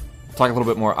will talk a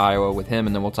little bit more Iowa with him,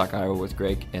 and then we'll talk Iowa with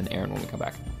Greg and Aaron when we come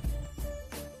back.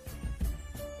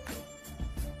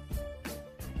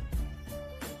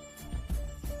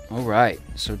 All right,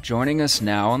 so joining us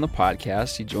now on the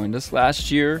podcast, he joined us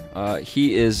last year.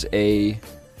 He is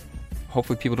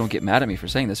hopefully people don't get mad at me for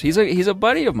saying this. He's a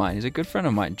buddy of mine. He's a good friend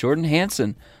of mine. Jordan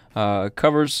Hansen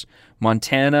covers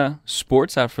Montana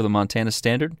sports out for the Montana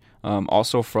Standard,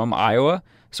 also from Iowa.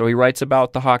 So he writes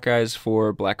about the Hawkeyes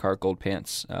for Blackheart Gold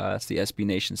Pants. That's the SB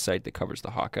Nation site that covers the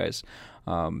Hawkeyes.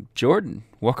 Jordan,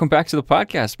 welcome back to the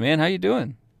podcast, man. How you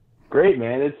doing? Great,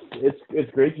 man.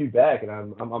 It's great to be back, and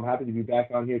I'm happy to be back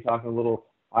on here talking a little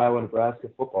Iowa Nebraska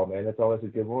football, man. That's always a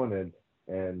good one,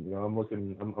 and I'm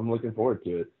looking forward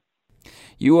to it.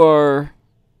 You are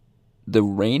the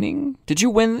reigning. Did you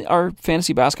win our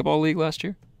fantasy basketball league last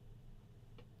year,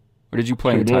 or did you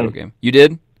play in the title game? You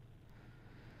did.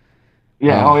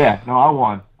 Yeah. Oh yeah. No, I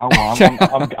won.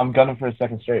 I'm gunning for a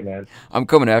second straight, man. I'm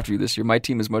coming after you this year. My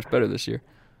team is much better this year.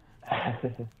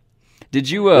 Did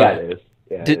you? Yeah, it is.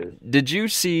 Yeah, did you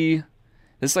see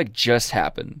this? Like just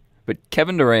happened, but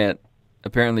Kevin Durant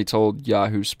apparently told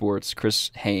Yahoo Sports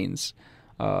Chris Haynes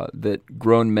that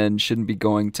grown men shouldn't be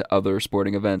going to other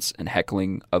sporting events and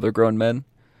heckling other grown men.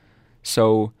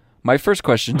 So my first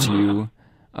question to you,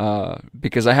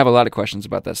 because I have a lot of questions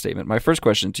about that statement. My first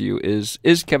question to you is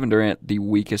Kevin Durant the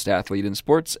weakest athlete in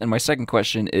sports? And my second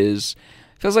question is,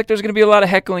 feels like there's going to be a lot of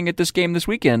heckling at this game this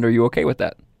weekend. Are you okay with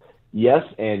that? Yes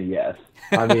and yes.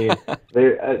 I mean,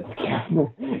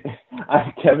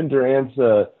 Kevin Durant's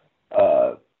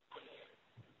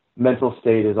mental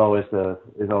state is always a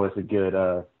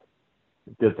good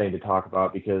thing to talk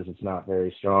about because it's not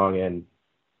very strong. And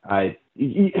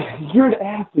you're an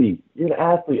athlete.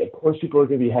 Of course, people are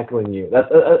going to be heckling you. That's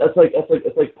like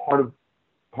part of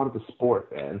the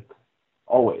sport, man.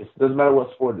 Always doesn't matter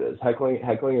what sport it is. Heckling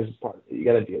is just part of it. You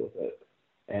got to deal with it.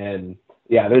 And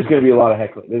yeah, there's going to be a lot of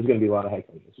heckling. There's going to be a lot of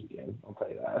heckling this weekend. I'll tell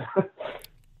you that.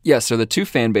 Yeah, so the two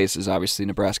fan bases, obviously,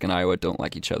 Nebraska and Iowa, don't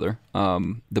like each other.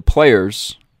 The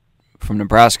players from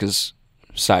Nebraska's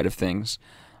side of things,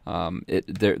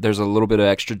 there's a little bit of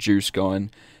extra juice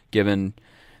going, given,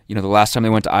 the last time they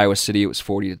went to Iowa City, it was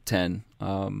 40-10,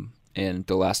 and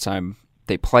the last time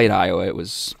they played Iowa, it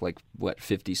was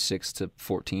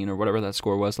 56-14 or whatever that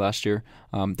score was last year.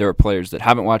 There are players that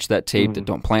haven't watched that tape, that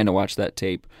don't plan to watch that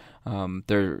tape.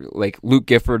 They're like Luke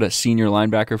Gifford, a senior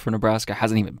linebacker for Nebraska,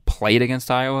 hasn't even played against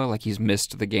Iowa. Like he's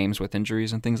missed the games with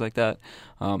injuries and things like that.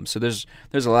 So there's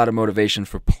a lot of motivation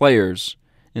for players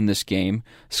in this game.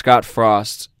 Scott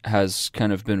Frost has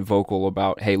kind of been vocal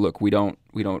about, hey, look, we don't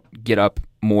get up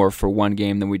more for one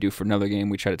game than we do for another game.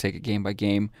 We try to take it game by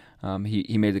game.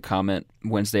 He made the comment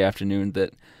Wednesday afternoon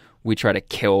that we try to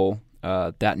kill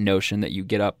that notion that you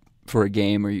get up for a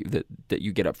game or that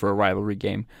you get up for a rivalry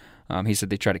game. He said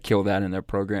they try to kill that in their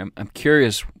program. I'm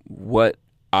curious what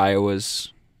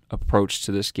Iowa's approach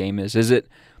to this game is. Is it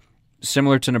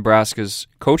similar to Nebraska's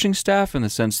coaching staff in the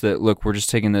sense that, look, we're just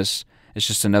taking this, it's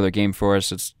just another game for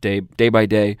us. It's day by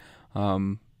day.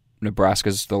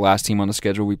 Nebraska's the last team on the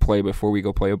schedule we play before we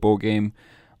go play a bowl game.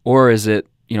 Or is it,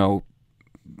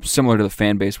 similar to the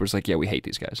fan base where it's like, yeah, we hate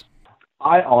these guys?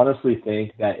 I honestly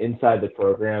think that inside the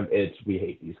program, it's we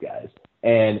hate these guys.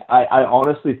 And I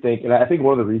honestly think, and I think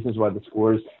one of the reasons why the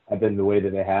scores have been the way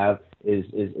that they have is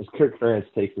Kirk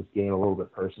Ferentz takes this game a little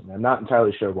bit personally. I'm not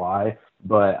entirely sure why,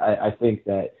 but I think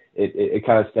that it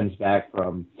kind of stems back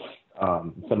from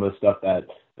some of the stuff that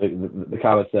the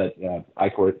comments that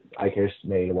Eichhorst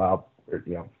made a while, or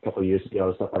a couple of years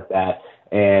ago, stuff like that.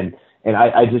 And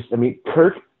I mean,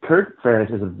 Kirk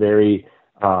Ferentz is a very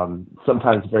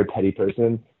sometimes a very petty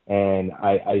person, and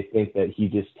I think that he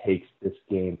just takes this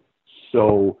game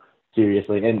so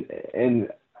seriously, and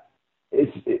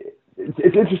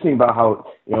it's interesting about how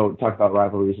talk about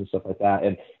rivalries and stuff like that,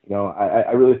 and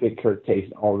I really think Kirk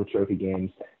takes all the trophy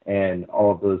games and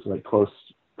all of those like close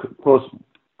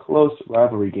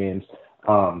rivalry games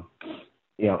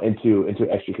into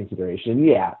extra consideration.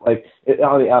 Yeah, like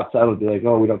on the outside would be like,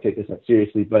 oh, we don't take this that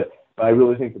seriously, but I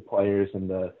really think the players and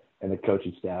the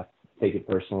coaching staff take it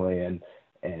personally, and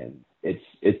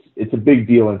it's a big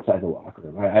deal inside the locker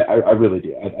room. I really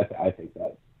do. I think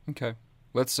that. Okay,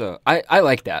 let's. I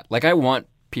like that. Like, I want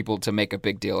people to make a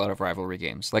big deal out of rivalry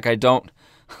games. Like, I don't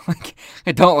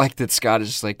like that Scott is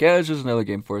just like, yeah, it's just another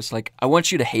game for us. Like, I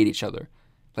want you to hate each other,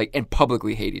 like, and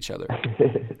publicly hate each other.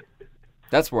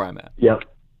 That's where I'm at. Yep.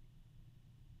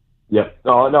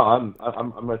 No,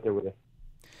 I'm right there with you.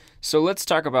 So let's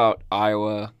talk about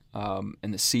Iowa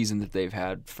and the season that they've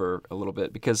had for a little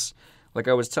bit, because, like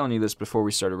I was telling you this before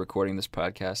we started recording this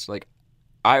podcast, like,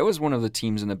 Iowa's one of the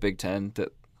teams in the Big Ten that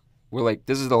we're like,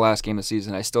 this is the last game of the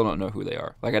season. I still don't know who they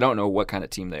are. Like, I don't know what kind of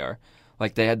team they are.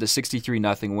 Like, they had the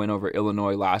 63-0 win over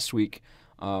Illinois last week.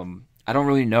 I don't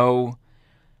really know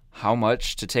how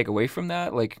much to take away from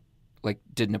that. Like,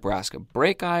 did Nebraska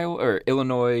break Iowa or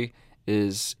Illinois?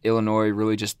 Is Illinois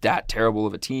really just that terrible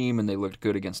of a team and they looked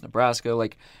good against Nebraska?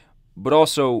 Like, but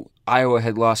also Iowa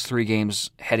had lost 3 games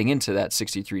heading into that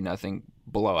 63-0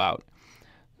 blowout.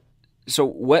 So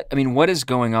what is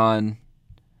going on?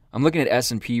 I'm looking at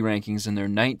S&P rankings, and they're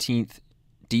 19th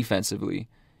defensively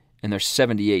and they're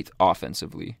 78th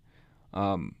offensively.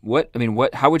 How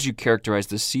would you characterize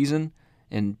this season?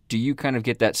 And do you kind of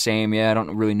get that same, I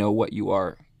don't really know what you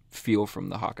are, feel from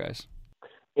the Hawkeyes?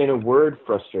 In a word,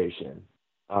 frustration.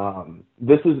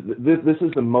 This is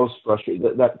the most frustrating.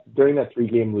 That during that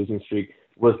 3-game losing streak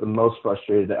was the most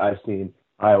frustrated that I've seen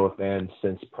Iowa fans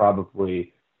since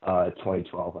probably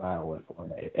 2012 when Iowa went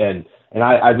 4-8. And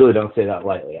I really don't say that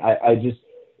lightly. I just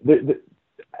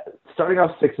starting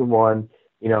off 6-1,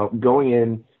 going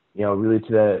in, really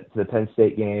to the Penn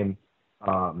State game,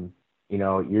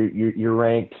 you're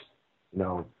ranked,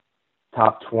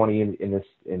 top 20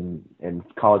 in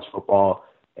college football.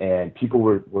 And people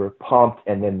were pumped,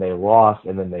 and then they lost,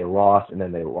 and then they lost, and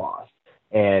then they lost.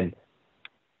 And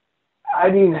I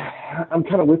mean, I'm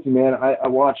kind of with you, man.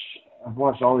 I've watched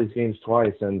all these games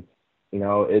twice, and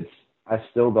I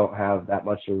still don't have that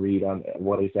much to read on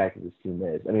what exactly this team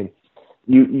is. I mean,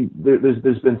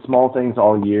 there's been small things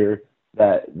all year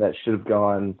that should have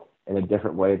gone in a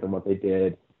different way than what they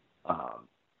did.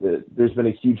 There's been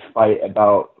a huge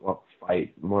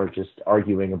more just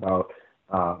arguing about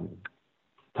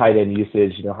tight end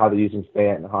usage, how they're using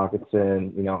Fant and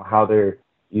Hawkinson, how they're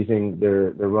using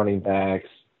their running backs,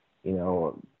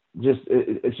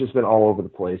 it's just been all over the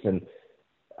place. And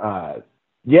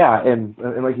and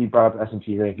like you brought up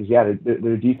S&P rankings,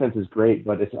 their defense is great,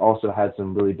 but it's also had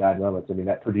some really bad moments. I mean,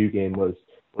 that Purdue game was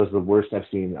the worst I've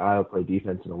seen Iowa play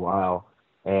defense in a while.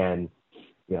 And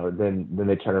then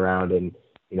they turn around and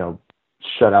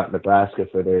shut out Nebraska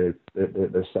for their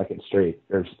second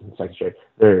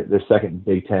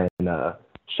Big Ten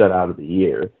shutout of the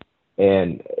year.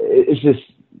 And it's just,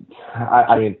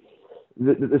 I mean,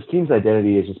 this team's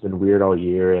identity has just been weird all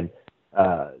year. And,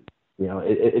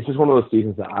 it's just one of those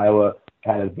seasons that Iowa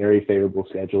had a very favorable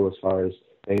schedule as far as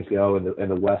things go.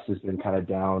 And the West has been kind of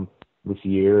down this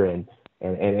year. And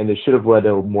it should have led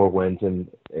to more wins. And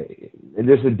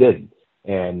it didn't.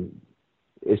 And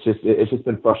it's just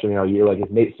been frustrating all year. Like,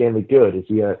 is Nate Stanley good? Is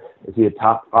he a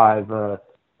top 5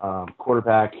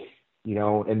 quarterback? In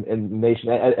the nation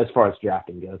as far as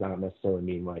drafting goes. I don't necessarily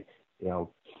mean like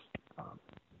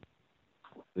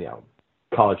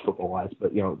college football wise,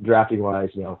 but drafting wise,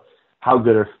 how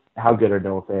good are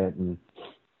Noah Fant and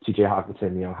T.J.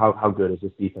 Hawkinson? How good is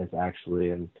this defense actually?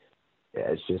 And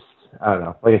it's just, I don't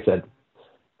know. Like I said,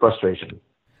 frustration.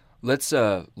 Let's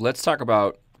talk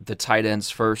about the tight ends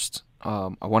first. I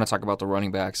want to talk about the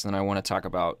running backs, and then I want to talk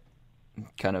about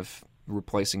kind of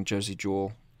replacing Josie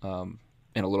Jewell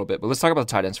in a little bit. But let's talk about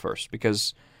the tight ends first,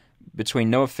 because between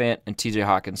Noah Fant and T.J.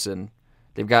 Hawkinson,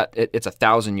 they've got it's a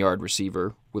 1,000-yard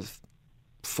receiver with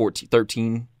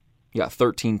 13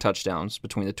 touchdowns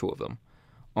between the two of them.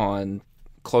 on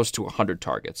close to 100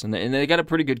 targets, and they got a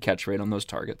pretty good catch rate on those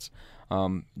targets.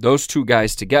 Those two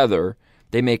guys together,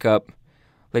 they make up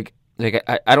like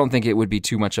I don't think it would be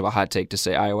too much of a hot take to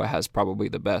say Iowa has probably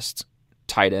the best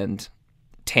tight end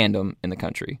tandem in the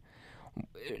country,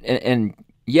 and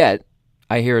yet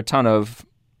I hear a ton of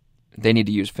they need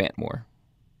to use Fant more.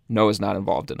 Noah's not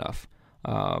involved enough.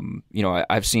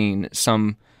 I've seen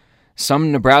some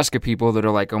Nebraska people that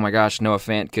are like, oh my gosh, Noah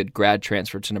Fant could grad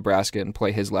transfer to Nebraska and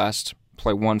play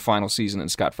one final season in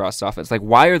Scott Frost's offense. Like,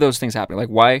 why are those things happening?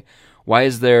 Like, why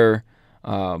is there,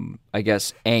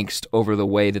 angst over the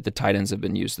way that the tight ends have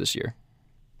been used this year?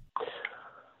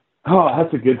 Oh,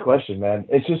 that's a good question, man.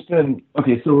 It's just been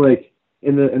okay. So, like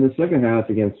in the second half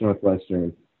against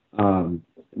Northwestern,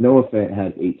 Noah Fant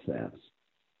had 8 snaps,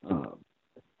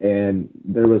 and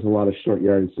there was a lot of short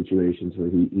yardage situations where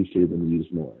he should have been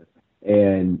used more.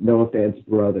 And Noah Fant's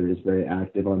brother is very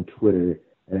active on Twitter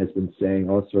and has been saying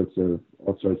all sorts of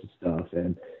stuff,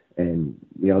 and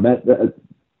that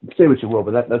say what you will,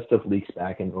 but that stuff leaks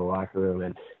back into the locker room,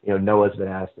 and Noah's been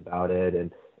asked about it,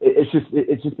 and it's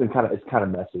just been kind of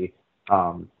messy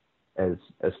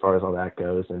as far as all that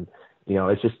goes, and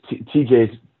it's just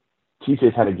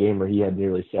TJ's had a game where he had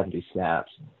nearly 70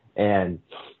 snaps, and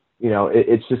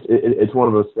it's one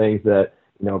of those things that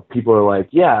people are like,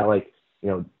 yeah, like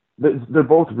they're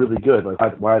both really good. Like,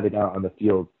 why are they not on the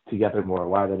field together more?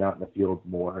 Why are they not in the field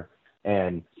more?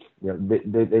 And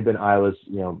they've been Iowa's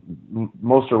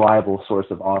most reliable source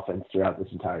of offense throughout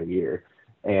this entire year.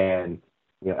 And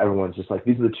everyone's just like,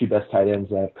 these are the 2 best tight ends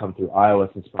that have come through Iowa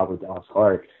since probably Dallas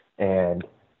Clark. And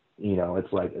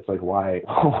it's like why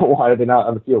why are they not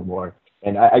on the field more?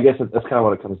 And I guess that's kind of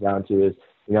what it comes down to is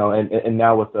and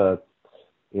now with the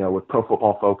with Pro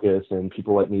Football Focus and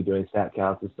people like me doing stat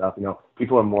counts and stuff,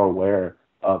 people are more aware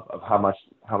of how much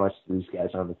these guys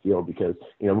are on the field, because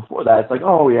before that it's like,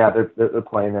 oh yeah, they're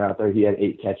playing, they're out there, he had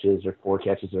 8 catches or 4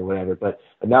 catches or whatever, but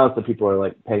now it's the people are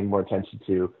like paying more attention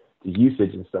to the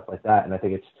usage and stuff like that. And I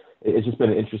think it's just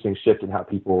been an interesting shift in how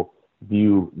people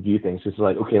view things. It's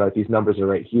like, okay, like these numbers are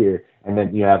right here, and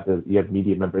then you have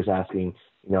media members asking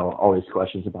all these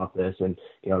questions about this, and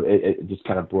it just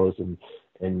kind of blows and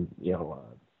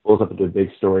blows up into a big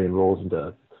story and rolls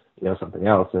into something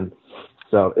else. And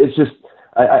so it's just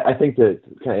I think that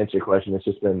to kind of answer your question, it's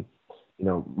just been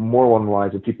more along the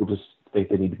lines of people just think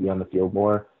they need to be on the field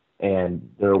more, and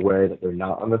they're aware that they're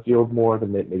not on the field more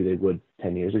than maybe they would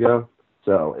 10 years ago.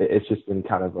 So it's just been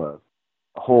kind of a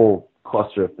whole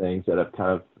cluster of things that have kind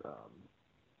of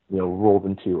rolled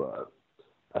into a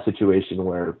situation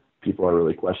where people are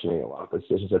really questioning a lot of the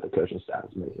decisions that the coaching staff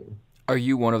is making. Are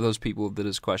you one of those people that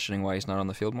is questioning why he's not on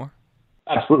the field more?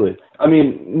 Absolutely. I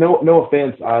mean, no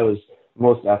offense, Iowa's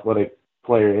most athletic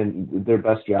player and their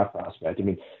best draft prospect. I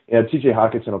mean, TJ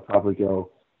Hawkinson will probably go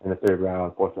in the 3rd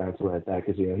round, 4th round, something like that,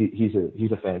 because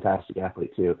he's a fantastic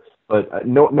athlete too. But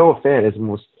Noah Fant is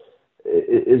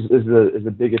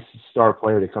the biggest star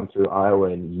player to come through Iowa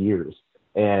in years,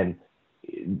 and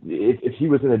if he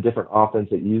was in a different offense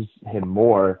that used him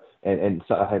more and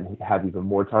have even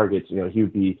more targets,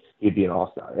 he'd be an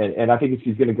all-star. And I think if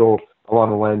he's going to go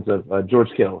along the lines of George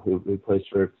Kittle, who plays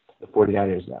for the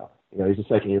 49ers now, he's a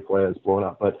second-year player that's blown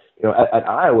up. But at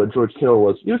Iowa, George Kittle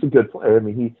was a good player. I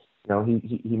mean,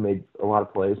 he made a lot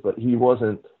of plays, but he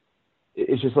wasn't.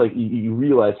 It's just like you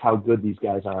realize how good these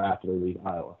guys are after they leave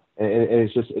Iowa. And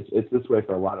it's this way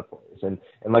for a lot of players. And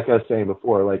like I was saying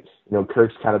before, like,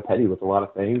 Kirk's kind of petty with a lot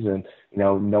of things, and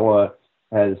Noah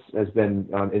has been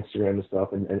on Instagram and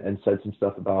stuff and said some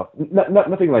stuff about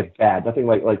nothing like bad, nothing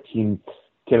like team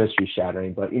chemistry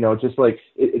shattering, but just like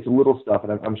it's little stuff,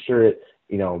 and I'm sure it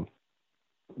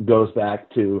goes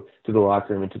back to the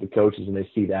locker room and to the coaches, and they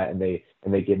see that and they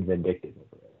get vindictive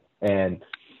over it. And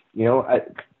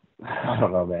I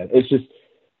don't know, man. It's just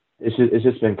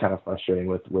been kind of frustrating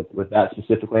with that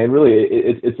specifically, and really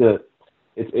it's a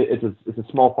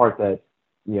small part that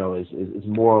is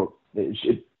more.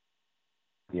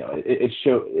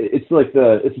 It's like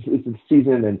the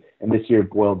season and this year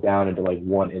boiled down into like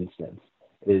one instance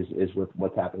is with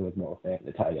what's happening with Noah Fant and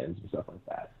the tight ends and stuff like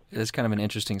that. It's kind of an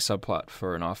interesting subplot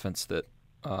for an offense that.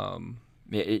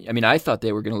 I thought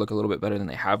they were going to look a little bit better than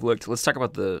they have looked. Let's talk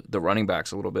about the running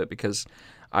backs a little bit, because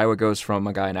Iowa goes from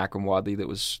a guy in Akram Wadley that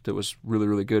was really,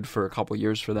 really good for a couple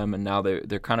years for them, and now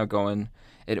they're kind of going.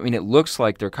 It looks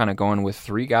like they're kind of going with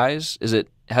 3 guys.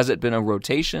 Has it been a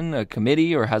rotation, a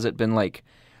committee, or has it been like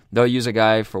they'll use a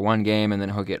guy for one game and then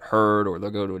he'll get hurt, or they'll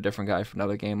go to a different guy for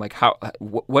another game? Like,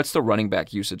 what's the running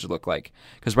back usage look like?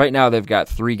 Because right now they've got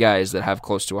 3 guys that have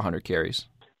close to 100 carries.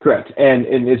 Correct, and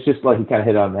it's just like you kind of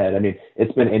hit it on the head. I mean,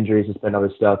 it's been injuries, it's been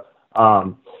other stuff.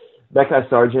 Mekhi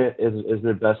Sargent is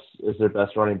their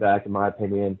best running back in my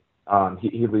opinion.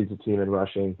 He leads the team in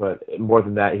rushing, but more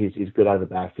than that, he's good out of the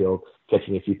backfield,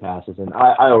 catching a few passes. And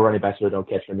Iowa running backs really don't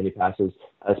catch very many passes,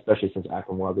 especially since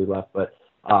Akron Wadley left. But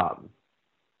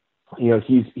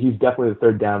he's definitely the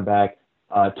third down back.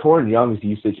 Torrin Young's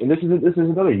usage, and this is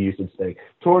another usage thing.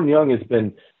 Torrin Young has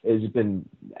been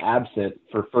absent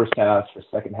for first halves, for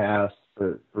second halves,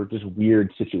 for just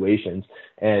weird situations,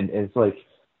 and it's like,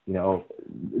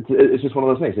 it's just one of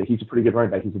those things. Like, he's a pretty good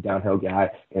running back. He's a downhill guy,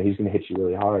 and he's going to hit you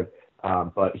really hard.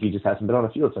 But he just hasn't been on the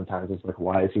field sometimes. It's like,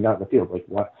 why is he not in the field?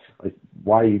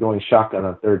 Why are you going shotgun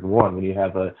on 3rd and 1 when you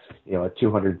have a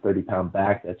 230-pound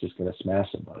back that's just going to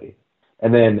smash somebody?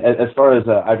 And then as far as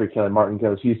Ivory Kelly Martin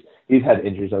goes, he's had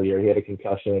injuries all year. He had a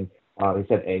concussion. He's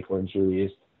had ankle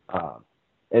injuries.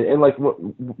 And like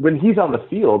when he's on the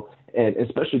field, and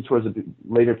especially towards the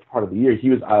later part of the year, he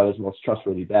was Iowa's most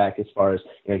trustworthy back as far as,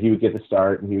 he would get the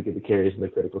start and he would get the carries in the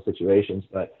critical situations.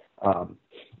 But,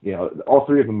 all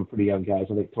three of them are pretty young guys.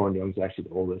 I think Torrin Young's actually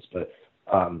the oldest, but,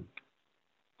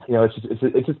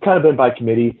 it's just kind of been by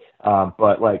committee.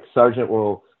 But like Sargent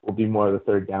will be more of the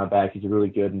third down back. He's really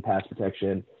good in pass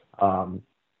protection.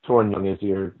 Torrin Young is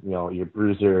your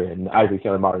bruiser, and Ivory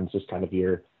Kelly Martin's just kind of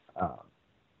your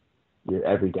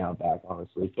every down back,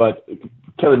 honestly. But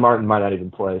Kelly Martin might not even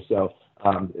play, so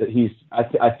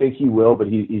I think he will, but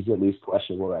he's at least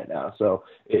questionable right now. So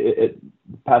the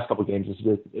past couple games,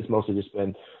 it's mostly just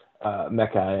been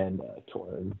Mekhi and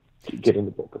Torrin getting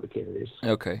the bulk of the carries.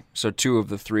 Okay, so 2 of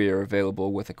the 3 are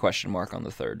available with a question mark on the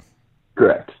 3rd.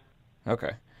 Correct.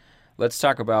 Okay, let's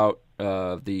talk about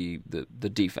the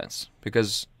defense,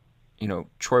 because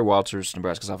Troy Walters,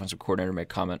 Nebraska's offensive coordinator, made a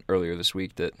comment earlier this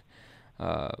week that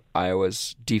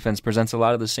Iowa's defense presents a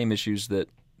lot of the same issues that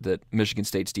Michigan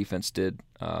State's defense did,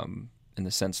 in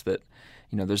the sense that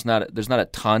there's not a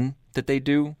ton that they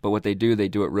do, but what they do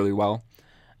it really well.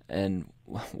 And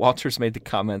Walters made the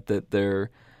comment that they're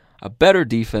a better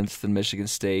defense than Michigan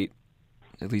State,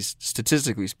 at least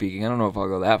statistically speaking. I don't know if I'll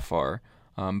go that far,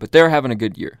 but they're having a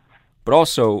good year. But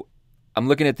also, I'm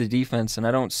looking at the defense, and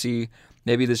I don't see.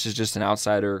 Maybe this is just an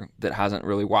outsider that hasn't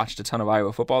really watched a ton of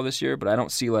Iowa football this year, but I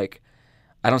don't see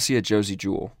a Josie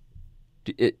Jewell.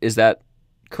 Is that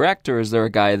correct, or is there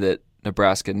a guy that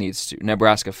Nebraska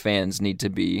fans need to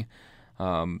be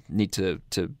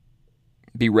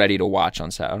ready to watch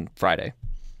on Friday?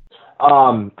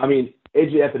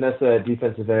 AJ Epinesa,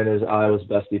 defensive end, is Iowa's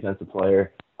best defensive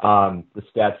player. The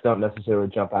stats don't necessarily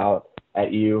jump out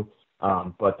at you,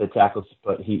 but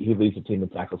he leads the team in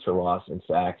tackles for loss and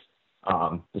sacks,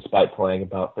 despite playing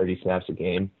about 30 snaps a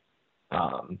game.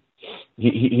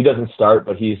 He doesn't start,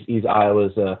 but he's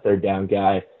Iowa's third down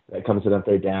guy that comes in on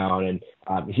third down, and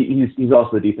he's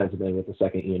also the defensive end with the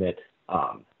second unit.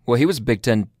 Well, he was Big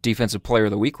Ten Defensive Player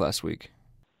of the Week last week.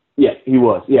 Yeah, he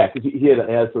was. Yeah, because he had an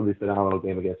absolutely phenomenal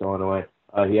game against Illinois.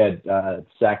 He had a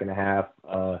sack and a half,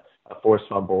 a forced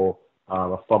fumble,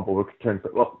 a fumble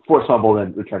forced fumble,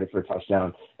 and returned it for a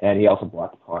touchdown, and he also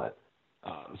blocked the punt.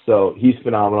 So he's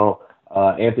phenomenal.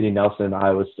 Anthony Nelson,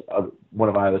 one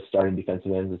of Iowa's starting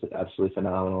defensive ends, is absolutely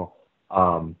phenomenal.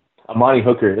 Amani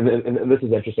Hooker, and this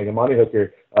is interesting. Amani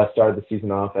Hooker started the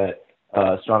season off at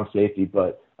strong safety,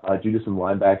 but due to some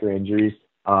linebacker injuries,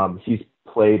 he's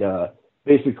played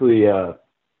basically.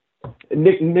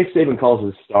 Nick Saban calls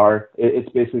it a star. It's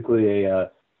basically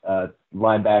a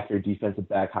linebacker defensive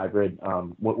back hybrid.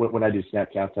 When I do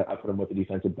snap counts, I put him with the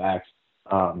defensive backs.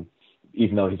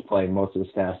 Even though he's playing most of the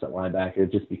snaps at linebacker,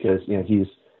 just because he's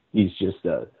just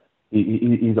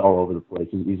he's all over the place.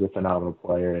 He's a phenomenal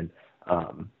player, and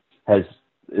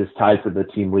is tied for the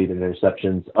team lead in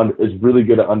interceptions. Is really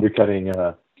good at undercutting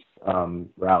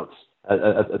routes,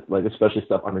 like especially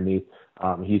stuff underneath.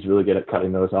 He's really good at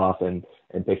cutting those off and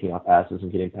picking off passes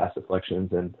and getting pass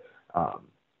deflections, and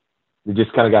he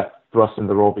just kind of got thrust into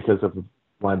the role because of the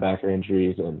linebacker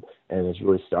injuries, and has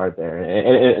really started there.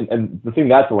 And the thing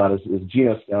that's a lot is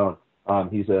Geno Stone.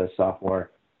 He's a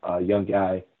sophomore, young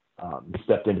guy.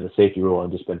 Stepped into the safety role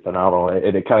and just been phenomenal.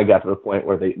 And it kind of got to the point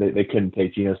where they couldn't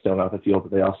take Geno Stone off the field,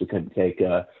 but they also couldn't take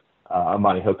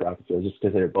Amani Hooker off the field just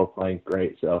because they were both playing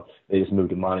great. So they just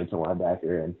moved Amani to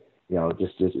linebacker, and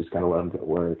just kind of let him go to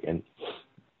work. And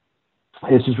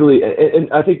it's just really,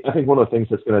 and I think one of the things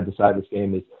that's going to decide this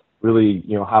game is really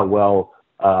how well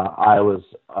Iowa's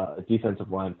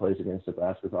defensive line plays against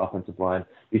Nebraska's offensive line,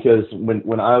 because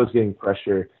when Iowa's getting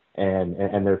pressure and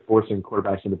they're forcing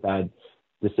quarterbacks into bad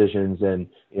decisions, and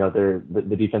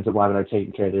the defensive linemen are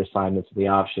taking care of their assignments in the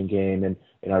option game and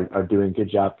are doing a good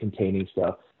job containing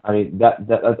stuff. I mean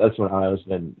that's when Iowa's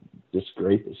been just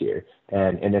great this year.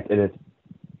 And if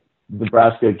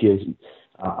Nebraska gives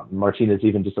Martinez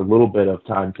even just a little bit of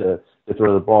time to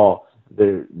throw the ball,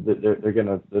 they're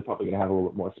probably gonna have a little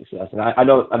bit more success. And I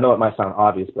know it might sound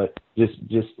obvious, but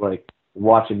just like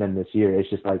watching them this year, it's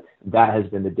just like that has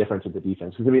been the difference with the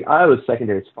defense. Because I mean, Iowa's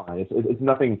secondary is fine. It's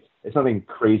nothing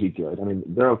crazy good. I mean,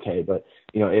 they're okay, but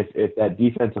if that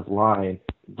defensive line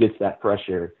gets that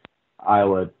pressure,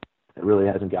 Iowa really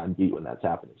hasn't gotten beat when that's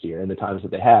happened this year. And the times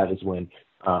that they have is when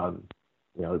the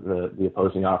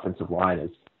opposing offensive line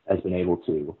has been able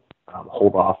to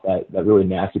hold off that really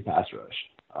nasty pass rush.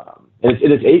 And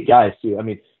it's 8 guys too. I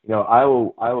mean,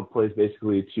 Iowa plays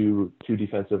basically two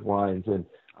defensive lines, and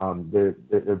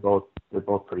they're both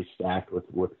pretty stacked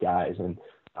with guys. And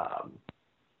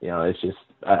it's just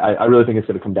I really think it's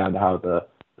going to come down to how the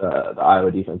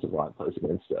Iowa defensive line plays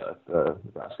against the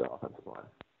Nebraska offensive line.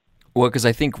 Well, because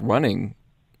I think running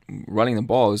the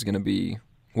ball is going to be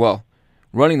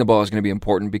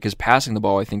important, because passing the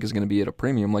ball, I think, is going to be at a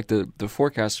premium. Like the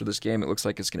forecast for this game, it looks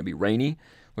like it's going to be rainy.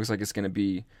 Looks like it's going to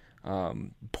be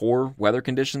poor weather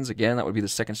conditions. Again, that would be the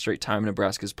second straight time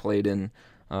Nebraska's played in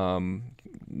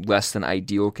less than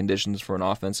ideal conditions for an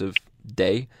offensive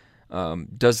day.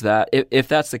 Does that, if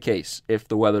that's the case, if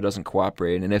the weather doesn't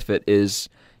cooperate, and if it is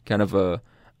kind of a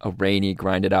rainy,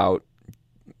 grinded out,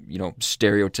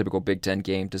 stereotypical Big Ten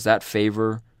game, does that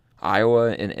favor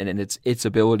Iowa and its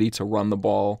ability to run the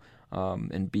ball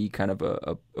and be kind of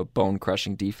a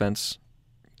bone-crushing defense?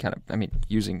 Kind of, I mean,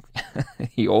 using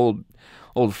the old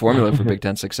formula for Big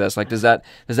Ten success. Like, does that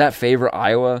favor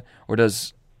Iowa, or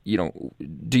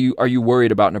are you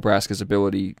worried about Nebraska's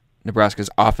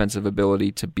offensive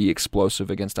ability to be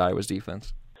explosive against Iowa's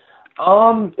defense?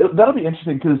 That'll be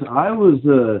interesting, because Iowa's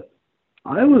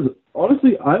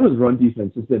run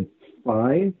defense has been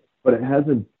fine, but it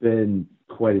hasn't been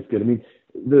quite as good. I mean,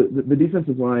 the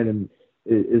defensive line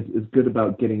is good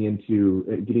about getting into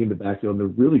the backfield, and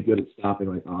they're really good at stopping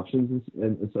like options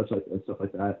and stuff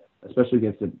like that. Especially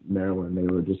against Maryland, they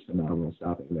were just phenomenal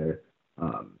stopping their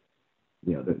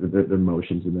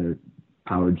motions and their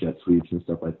power jet sweeps and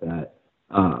stuff like that.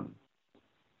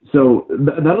 So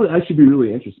that'll actually be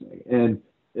really interesting, and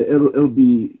it'll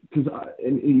be, because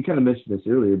you kind of mentioned this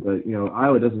earlier, but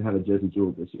Iowa doesn't have a Josie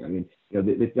Jewell this year. I mean,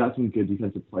 they've got some good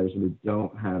defensive players, and they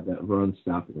don't have that run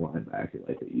stopping linebacker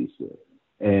like they used to.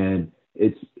 And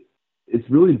it's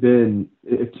really been,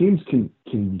 if teams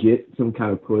can get some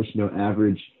kind of push,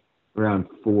 average around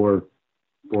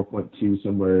 4.2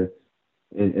 somewhere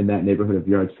in that neighborhood of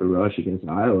yards per rush against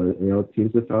Iowa,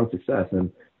 teams have found success.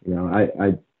 And I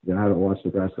haven't watched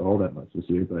Nebraska all that much this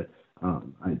year, but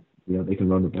they can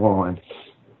run the ball, and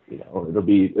it'll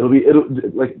be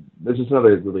like, there's just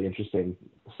another really interesting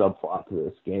subplot to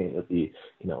this game. It'll be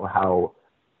how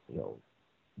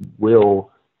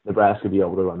will Nebraska be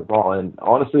able to run the ball? And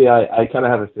honestly, I kind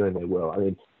of have a feeling they will. I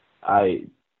mean, I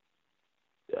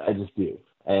just do,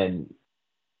 and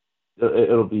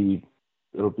it'll be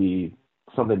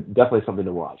definitely something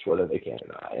to watch, whether they can or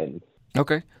not. And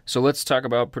okay, so let's talk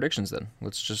about predictions then.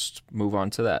 Let's just move on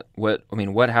to that. What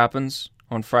happens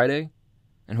on Friday,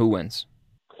 and who wins?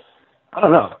 I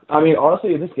don't know. I mean,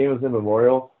 honestly, if this game was in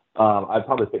Memorial, I'd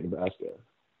probably pick Nebraska.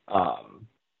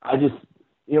 I just,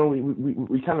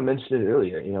 we kind of mentioned it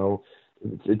earlier.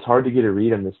 It's hard to get a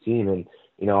read on this team, and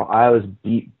Iowa's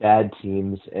beat bad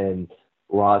teams and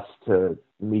lost to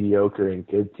mediocre and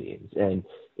good teams. And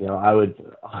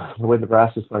the way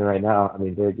Nebraska's playing right now, I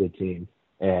mean, they're a good team,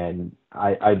 and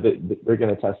they're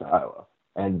going to test Iowa.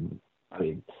 And I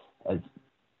mean, as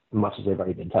much as they've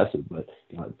already been tested, but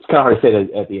it's kind of hard to say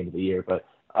that at the end of the year. But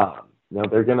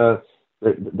they're gonna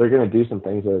do some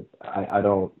things that I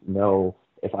don't know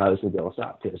if I was going to be able to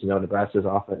stop, because Nebraska's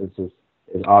offense is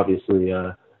obviously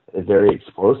very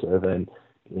explosive, and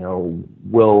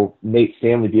will Nate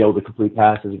Stanley be able to complete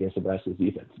passes against Nebraska's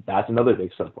defense? That's another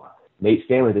big subplot. Nate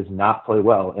Stanley does not play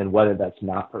well, and whether that's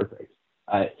not perfect.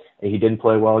 He didn't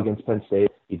play well against Penn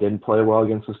State. He didn't play well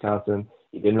against Wisconsin.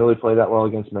 He didn't really play that well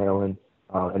against Maryland.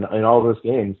 And in all those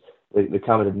games, the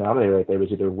common denominator right there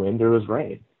was either wind or it was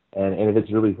rain. And if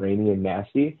it's really rainy and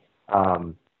nasty,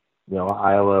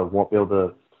 Iowa won't be able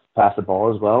to pass the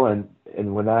ball as well. And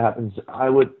when that happens,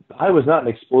 Iowa's not an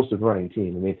explosive running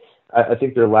team. I mean, I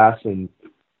think they're last in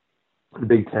the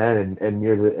Big Ten and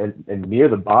near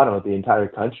the bottom of the entire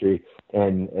country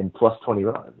and plus 20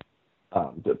 runs,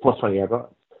 plus 20 yard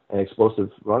runs and explosive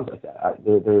runs like that.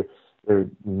 They're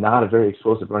not a very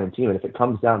explosive running team, and if it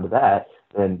comes down to that,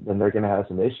 then they're going to have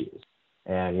some issues.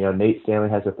 And Nate Stanley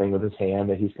has a thing with his hand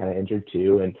that he's kind of injured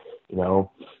too, and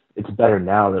it's better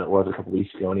now than it was a couple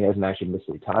weeks ago, and he hasn't actually missed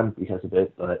any time because of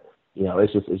it. But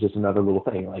it's just another little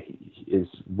thing. Like,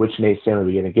 which Nate Stanley are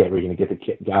we going to get? Are we going to get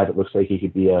the guy that looks like he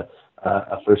could be a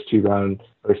first three round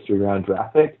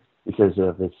draft pick because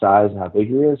of his size and how big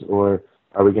he is, or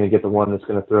are we going to get the one that's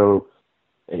going to throw,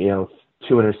 2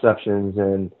 interceptions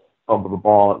and fumble the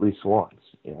ball at least once?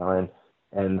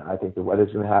 And I think the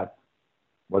weather's going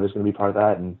to be part of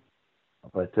that.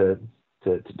 But to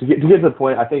get to the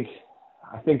point, I think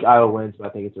Iowa wins, but I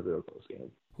think it's a real close game.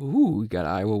 Ooh, we got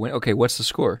Iowa win. Okay, what's the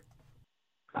score?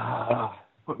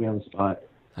 Put me on the spot.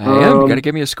 I am. Got to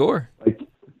give me a score.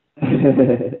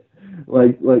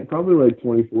 Like probably like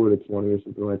 24-20 or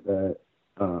something like that.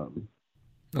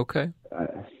 Okay.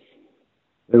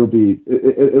 It'll be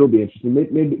interesting.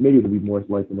 Maybe it'll be more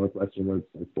like the Northwestern, where it's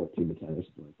like 14-10 or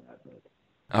something like that. But.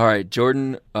 All right,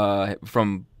 Jordan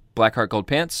from Blackheart Gold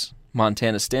Pants,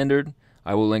 Montana Standard.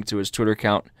 I will link to his Twitter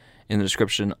account in the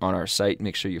description on our site.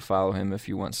 Make sure you follow him if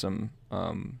you want some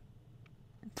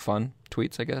fun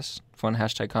tweets, I guess. Fun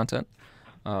hashtag content.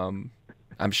 I'm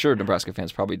sure Nebraska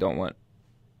fans probably don't want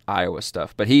Iowa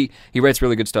stuff, but he writes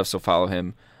really good stuff, so follow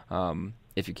him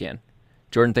if you can.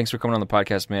 Jordan, thanks for coming on the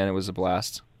podcast, man. It was a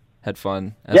blast. Had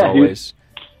fun, as always.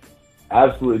 Dude.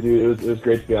 Absolutely, dude. It was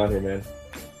great to be on here, man.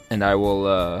 And I will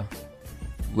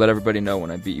let everybody know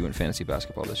when I beat you in fantasy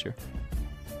basketball this year.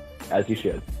 As you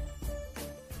should.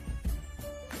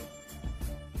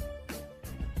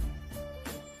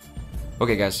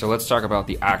 Okay, guys, so let's talk about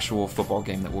the actual football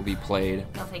game that will be played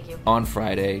thank you. on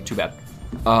Friday. Too bad.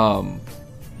 You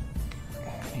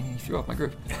threw off my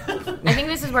groove. I think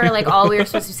this is where all we were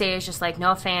supposed to say is just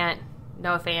Noah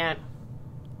Fant.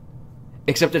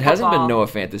 Except it hasn't been Noah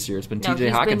Fant this year. It's been TJ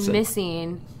Hawkinson. He's been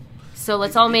missing. So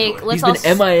let's been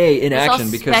MIA in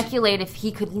action because speculate if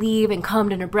he could leave and come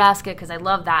to Nebraska, because I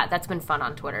love that. That's been fun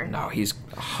on Twitter. No, he's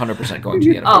 100% going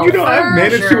to the NFL. I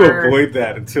managed to avoid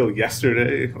that until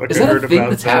yesterday. Is that a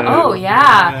thing that's happening? Oh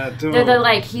yeah,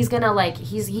 they're he's gonna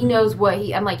he knows what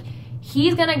I'm like.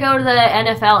 He's gonna go to the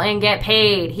NFL and get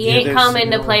paid. He ain't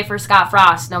coming to play for Scott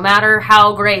Frost, no matter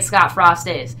how great Scott Frost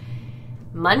is.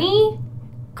 Money.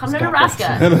 Come to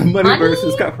Nebraska. Money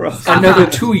versus Scott Frost. Another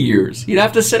 2 years. He'd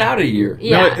have to sit out a year.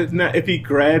 Yeah. No, if he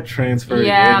grad transferred, he'd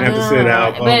have to sit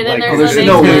out. But then there's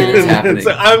no way it's happening.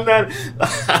 So I'm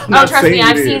not trust me,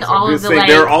 I've seen all of the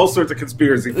there are all sorts of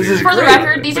conspiracy theories. For the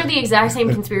record, these are the exact same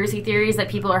conspiracy theories that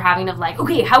people are having of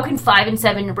okay, how can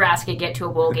 5-7 Nebraska get to a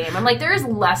bowl game? I'm there is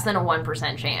less than a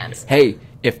 1% chance. Hey,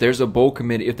 if there's a bowl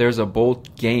committee, if there's a bowl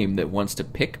game that wants to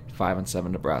pick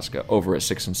 5-7 Nebraska over a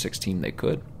 6-6 team, they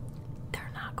could.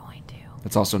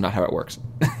 That's also not how it works.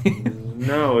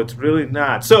 No, it's really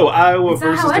not. So Iowa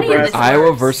versus Nebraska.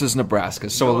 Iowa versus Nebraska.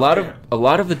 So a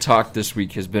lot of the talk this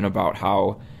week has been about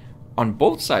how, on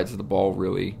both sides of the ball,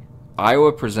 really,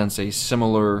 Iowa presents a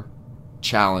similar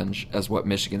challenge as what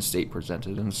Michigan State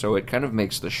presented, and so it kind of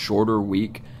makes the shorter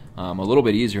week a little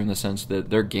bit easier in the sense that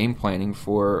they're game planning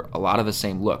for a lot of the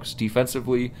same looks.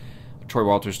 Defensively, Troy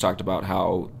Walters talked about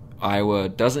how Iowa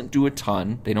doesn't do a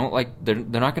ton. They're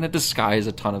not going to disguise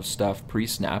a ton of stuff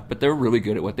pre-snap, but they're really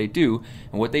good at what they do.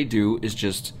 And what they do is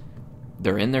just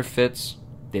they're in their fits.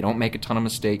 They don't make a ton of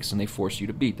mistakes, and they force you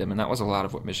to beat them. And that was a lot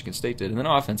of what Michigan State did. And then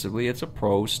offensively, it's a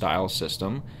pro-style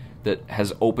system that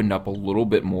has opened up a little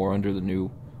bit more under the new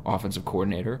offensive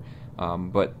coordinator.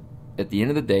 But at the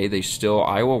end of the day,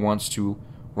 Iowa wants to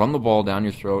run the ball down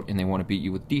your throat, and they want to beat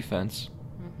you with defense.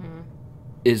 Mm-hmm.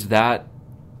 Is that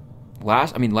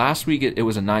last week it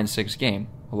was a 9-6 game.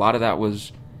 A lot of that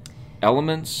was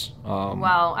elements.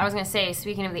 Well, I was going to say,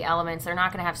 speaking of the elements, they're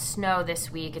not going to have snow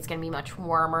this week. It's going to be much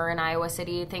warmer in Iowa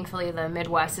City. Thankfully, the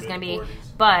Midwest is going to be,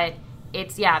 but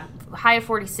it's high of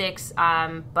 46,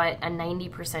 but a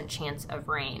 90% chance of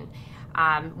rain.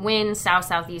 Wind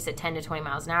south-southeast at 10 to 20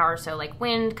 miles an hour. So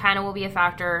wind kind of will be a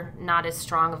factor. Not as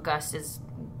strong of gusts as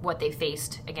what they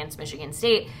faced against Michigan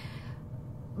State.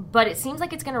 But it seems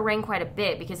like it's going to rain quite a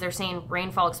bit because they're saying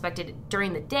rainfall expected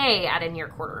during the day at a near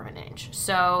quarter of an inch.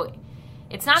 So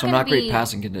it's not going to be great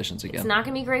passing conditions again. It's not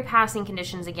going to be great passing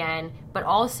conditions again, but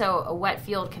also a wet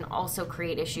field can also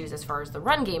create issues as far as the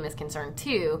run game is concerned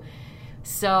too.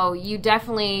 So you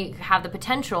definitely have the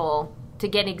potential to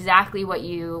get exactly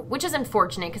which is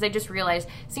unfortunate because I just realized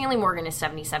Stanley Morgan is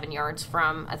 77 yards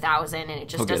from 1,000, and it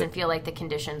just doesn't feel like the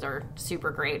conditions are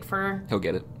super great for. He'll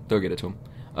get it. They'll get it to him.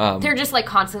 They're just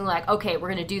constantly okay, we're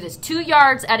going to do this 2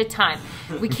 yards at a time.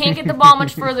 We can't get the ball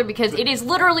much further because it is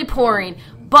literally pouring,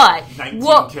 but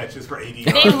 19 catches for 80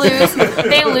 yards.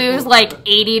 They lose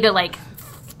 80 to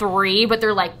 3, but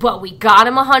they're but we got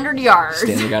him 100 yards.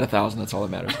 Stanley got 1,000, that's all that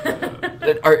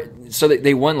matters. So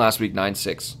they won last week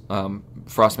 9-6.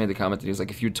 Frost made the comment that he was like,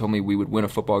 if you told me we would win a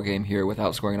football game here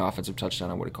without scoring an offensive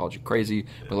touchdown, I would have called you crazy.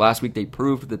 But last week they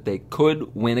proved that they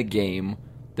could win a game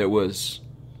that was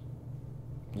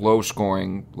low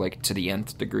scoring, like to the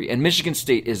nth degree. And Michigan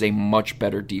State is a much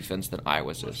better defense than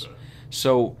Iowa's is.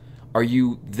 So are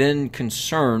you then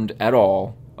concerned at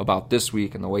all about this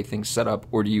week and the way things set up,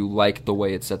 or do you like the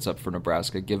way it sets up for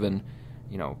Nebraska, given,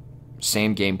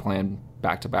 same game plan,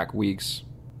 back-to-back weeks,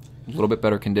 a little bit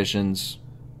better conditions,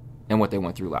 and what they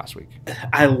went through last week?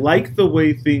 I like the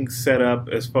way things set up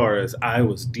as far as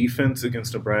Iowa's defense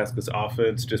against Nebraska's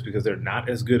offense, just because they're not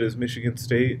as good as Michigan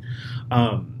State.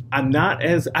 I'm not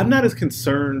as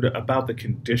concerned about the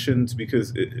conditions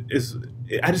because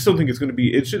I just don't think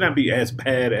it should not be as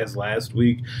bad as last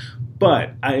week.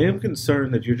 But I am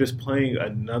concerned that you're just playing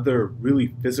another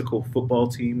really physical football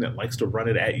team that likes to run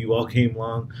it at you all game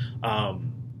long,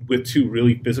 with two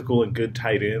really physical and good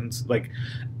tight ends. Like,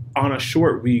 on a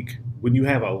short week, when you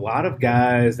have a lot of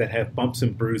guys that have bumps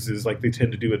and bruises like they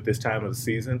tend to do at this time of the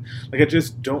season, like, I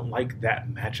just don't like that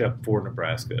matchup for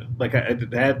Nebraska. Like,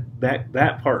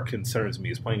 that part concerns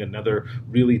me, is playing another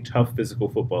really tough physical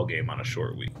football game on a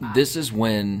short week. This is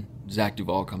when Zach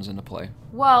Duvall comes into play.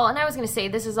 Well, and I was going to say,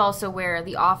 this is also where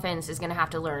the offense is going to have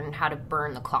to learn how to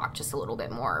burn the clock just a little bit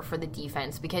more for the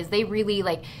defense, because they really,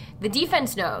 the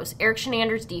defense knows Eric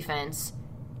Shenander's defense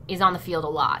is on the field a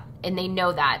lot, and they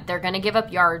know that. They're going to give up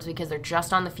yards because they're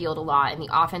just on the field a lot, and the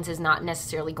offense is not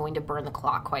necessarily going to burn the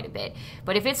clock quite a bit.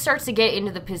 But if it starts to get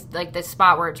into the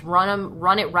spot where it's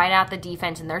run it right at the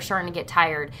defense and they're starting to get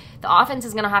tired, the offense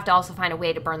is going to have to also find a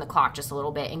way to burn the clock just a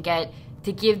little bit and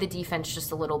give the defense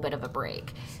just a little bit of a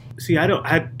break. See,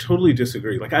 I totally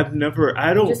disagree. Like, I don't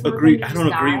agree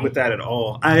with that at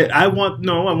all. I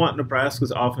want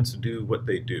Nebraska's offense to do what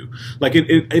they do. Like,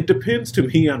 it depends to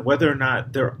me on whether or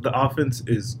not the offense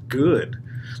is good.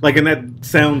 Like, and that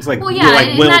sounds like, well, yeah,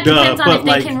 like, well, that duh, depends on but if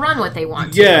like, they can run what they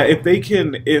want yeah, to. if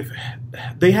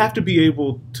they have to be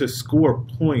able to score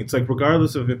points, like,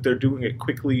 regardless of if they're doing it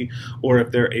quickly or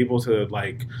if they're able to,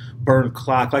 like, burn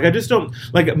clock. Like, I just don't,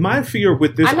 like, my fear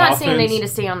with this I'm not offense, saying they need to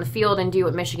stay on the field and do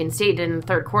what Michigan State did in the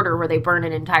third quarter where they burned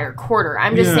an entire quarter.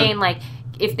 I'm just saying, like,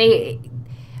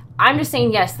 I'm just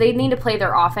saying, yes, they need to play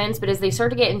their offense, but as they start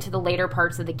to get into the later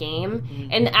parts of the game,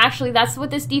 and actually that's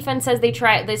what this defense says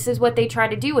this is what they try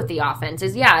to do with the offense,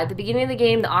 is, at the beginning of the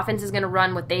game, the offense is going to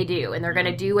run what they do, and they're going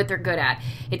to do what they're good at.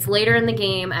 It's later in the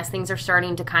game, as things are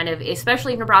starting to kind of,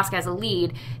 especially if Nebraska has a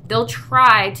lead, they'll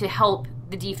try to help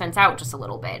the defense out just a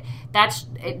little bit. That's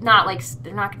not like,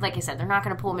 they're not, like I said, they're not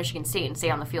going to pull Michigan State and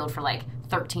stay on the field for,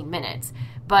 13 minutes.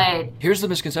 But here's the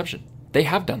misconception. They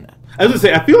have done that. I was going to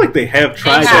say, I feel like they have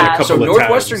tried that a couple of times. So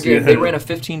Northwestern game, they ran a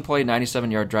 15-play,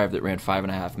 97-yard drive that ran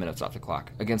 5.5 minutes off the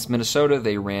clock. Against Minnesota,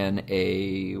 they ran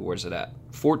a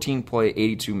 14-play,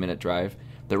 82-minute drive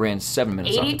that ran 7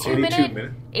 minutes off the clock.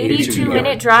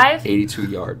 82-minute drive?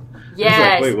 82-yard.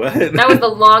 Yes. Like, wait, what? That was the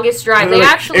longest drive. They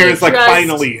actually Aaron's like,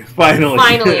 finally.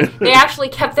 They actually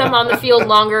kept them on the field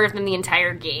longer than the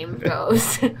entire game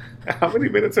goes. How many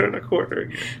minutes are in a quarter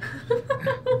again?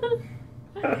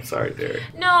 I'm sorry, Derek.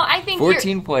 No, I think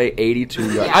 14-play,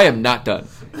 82-yard. I am not done.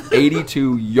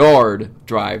 82-yard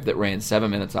drive that ran 7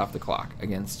 minutes off the clock.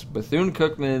 Against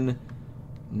Bethune-Cookman,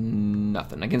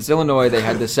 nothing. Against Illinois, they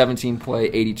had the 17-play,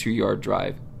 82-yard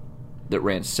drive that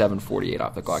ran 7:48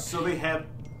 off the clock. So they have...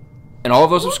 And all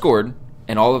of those have scored,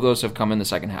 and all of those have come in the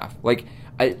second half. Like,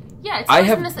 it's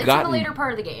in the later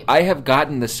part of the game. I have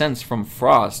gotten the sense from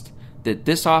Frost that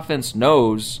this offense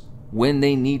knows when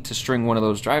they need to string one of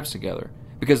those drives together.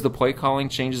 Because the play calling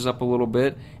changes up a little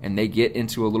bit, and they get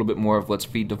into a little bit more of let's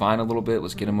feed Devine a little bit,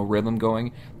 let's get him a rhythm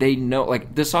going. They know,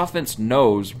 like, this offense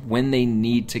knows when they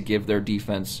need to give their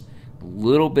defense a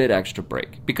little bit extra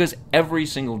break. Because every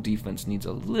single defense needs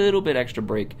a little bit extra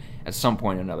break at some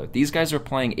point or another. These guys are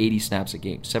playing 80 snaps a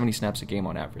game, 70 snaps a game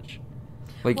on average.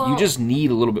 Like, you just need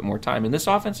a little bit more time, and this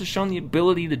offense has shown the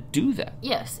ability to do that.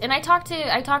 Yes, and I talked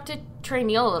to Trey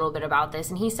Neal a little bit about this,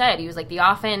 and he was like, the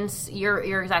offense, you're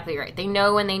exactly right. They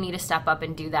know when they need to step up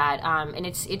and do that, and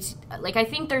it's like, I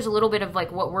think there's a little bit of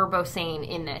like what we're both saying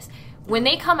in this. When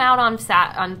they come out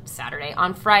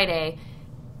on Friday,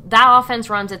 that offense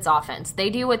runs its offense. They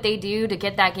do what they do to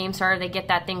get that game started. They get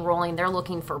that thing rolling. They're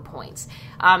looking for points.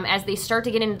 As they start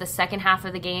to get into the second half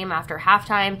of the game after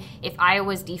halftime, if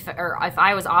Iowa's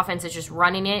offense is just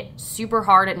running it super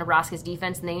hard at Nebraska's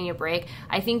defense and they need a break,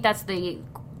 I think that's the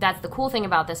cool thing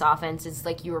about this offense is,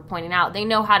 like you were pointing out, they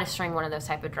know how to string one of those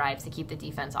type of drives to keep the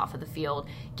defense off of the field,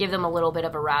 give them a little bit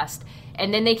of a rest,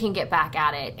 and then they can get back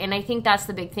at it. And I think that's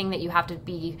the big thing that you have to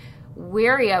be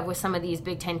wary of with some of these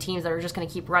Big Ten teams that are just going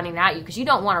to keep running at you, because you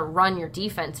don't want to run your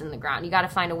defense in the ground. You got to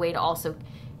find a way to also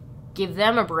give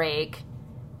them a break,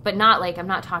 but not like, I'm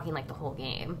not talking like the whole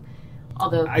game.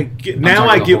 Although I get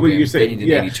what you're saying.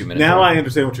 Yeah, now right? I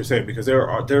understand what you're saying, because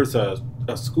there's a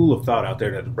school of thought out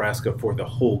there that Nebraska for the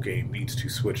whole game needs to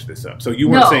switch this up. So you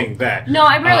weren't saying that. No,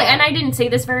 I really, and I didn't say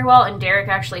this very well, and Derek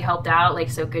actually helped out,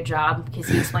 like, so good job, because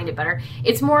he explained it better.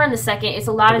 It's more in the second, it's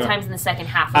a lot of times in the second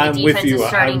half when the defense is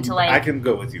starting to, like... I can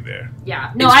go with you there.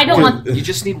 Yeah. No, I don't want... You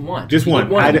just need one. Just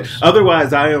one.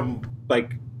 Otherwise, I am,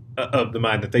 like, of the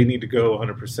mind that they need to go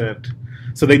 100%.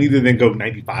 So they need to then go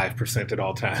 95% at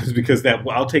all times, because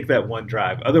I'll take that one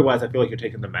drive. Otherwise, I feel like you're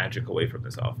taking the magic away from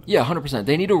this offense. Yeah, 100%.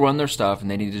 They need to run their stuff,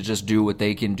 and they need to just do what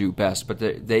they can do best. But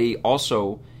they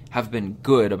also have been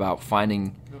good about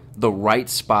finding the right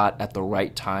spot at the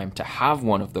right time to have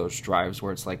one of those drives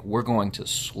where it's like, we're going to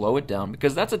slow it down,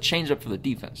 because that's a change up for the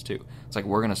defense too. It's like,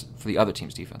 for the other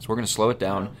team's defense, we're going to slow it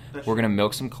down. We're going to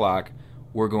milk some clock.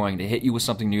 We're going to hit you with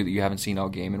something new that you haven't seen all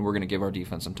game, and we're going to give our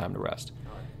defense some time to rest.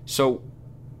 So,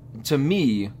 to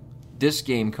me, this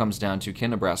game comes down to,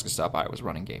 can Nebraska stop Iowa's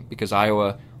running game? Because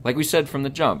Iowa, like we said from the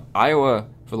jump, Iowa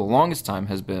for the longest time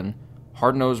has been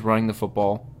hard-nosed, running the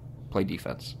football, play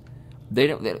defense. They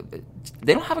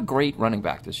don't have a great running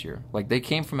back this year. Like, they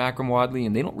came from Akram Wadley,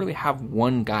 and they don't really have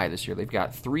one guy this year. They've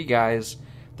got three guys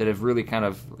that have really kind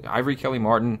of... Ivory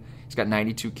Kelly-Martin, he's got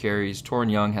 92 carries. Torrin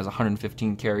Young has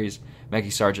 115 carries. Maggie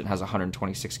Sargent has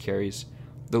 126 carries.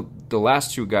 The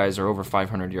last two guys are over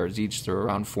 500 yards each. They're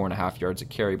around 4.5 yards a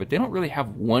carry. But they don't really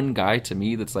have one guy, to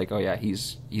me, that's like, oh, yeah,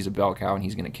 he's a bell cow, and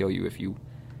he's going to kill you if you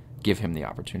give him the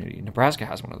opportunity. Nebraska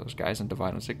has one of those guys in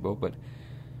Divine Osigbo. But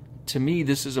to me,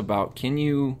 this is about, can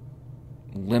you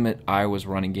limit Iowa's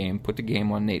running game, put the game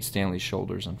on Nate Stanley's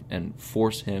shoulders, and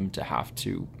force him to have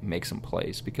to make some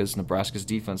plays? Because Nebraska's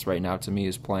defense right now, to me,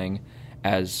 is playing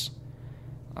as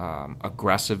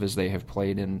aggressive as they have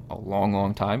played in a long,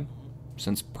 long time.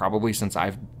 Since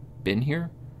I've been here,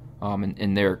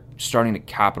 and they're starting to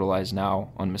capitalize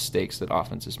now on mistakes that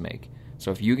offenses make.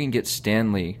 So if you can get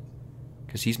Stanley,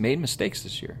 because he's made mistakes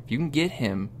this year, if you can get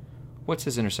him, what's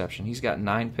his interception? He's got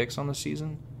 9 picks on the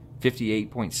season,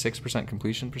 58.6%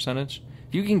 completion percentage.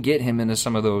 If you can get him into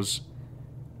some of those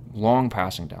long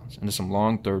passing downs, into some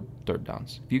long third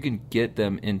downs, if you can get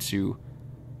them into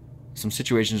some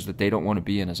situations that they don't want to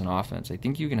be in as an offense, I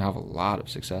think you can have a lot of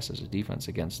success as a defense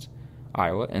against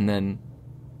Iowa. And then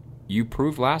you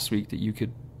proved last week that you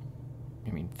could,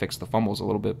 fix the fumbles a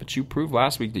little bit, but you proved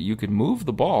last week that you could move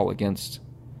the ball against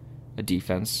a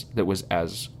defense that was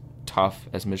as tough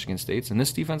as Michigan State's, and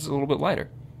this defense is a little bit lighter.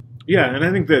 Yeah, and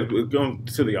I think that going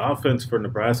to the offense for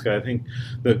Nebraska, I think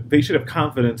that they should have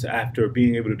confidence after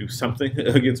being able to do something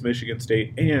against Michigan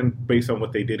State, and based on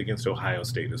what they did against Ohio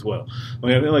State as well.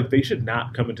 I feel like they should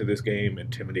not come into this game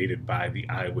intimidated by the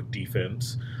Iowa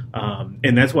defense.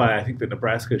 And that's why I think that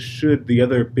Nebraska should, the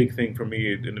other big thing for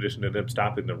me, in addition to them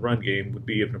stopping the run game, would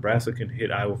be if Nebraska can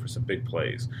hit Iowa for some big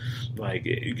plays. Like,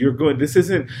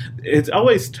 it's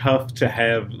always tough to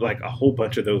have like a whole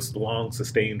bunch of those long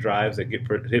sustained drives that get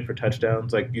hit for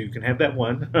touchdowns. Like, you can have that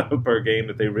one per game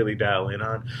that they really dial in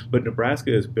on, but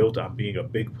Nebraska is built on being a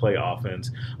big play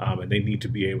offense, and they need to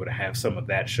be able to have some of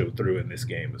that show through in this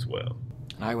game as well.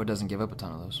 And Iowa doesn't give up a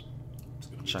ton of those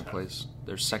chunk plays.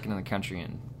 They're second in the country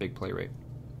in big play rate.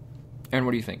 Aaron,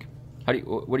 what do you think?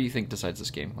 What do you think decides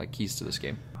this game? Like, keys to this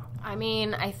game?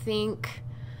 I think...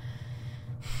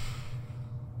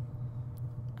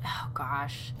 Oh,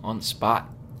 gosh. On the spot.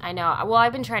 I know. Well,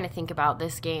 I've been trying to think about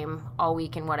this game all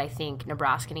week and what I think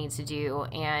Nebraska needs to do,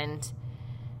 and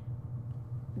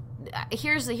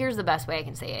here's the best way I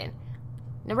can say it.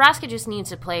 Nebraska just needs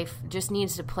to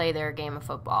play their game of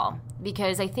football,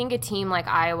 because I think a team like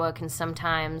Iowa can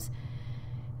sometimes.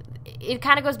 It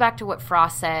kind of goes back to what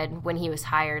Frost said when he was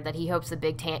hired, that he hopes the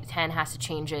Big Ten has to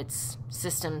change its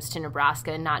systems to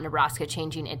Nebraska, and not Nebraska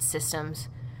changing its systems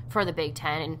for the Big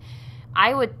Ten. And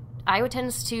Iowa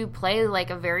tends to play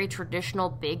like a very traditional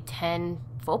Big Ten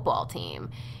football team,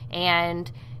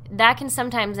 and that can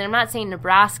sometimes, and I'm not saying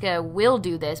Nebraska will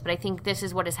do this, but I think this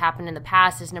is what has happened in the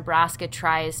past, is Nebraska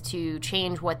tries to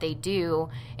change what they do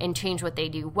and change what they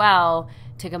do well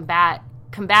to combat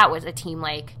what a team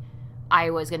like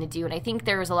Iowa is going to do. And I think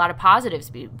there was a lot of positives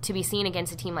to be seen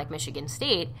against a team like Michigan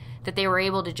State, that they were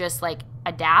able to just like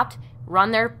adapt,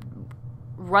 run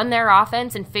their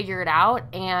offense and figure it out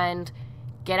and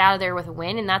get out of there with a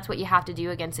win. And that's what you have to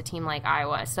do against a team like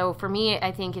Iowa. So for me,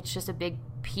 I think it's just a big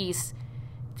piece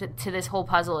to this whole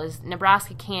puzzle, is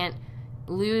Nebraska can't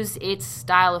lose its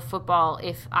style of football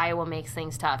if Iowa makes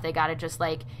things tough. They got to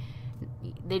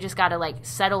they just got to like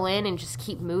settle in and just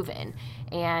keep moving.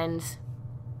 And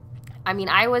I mean,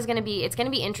 it's going to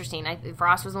be interesting.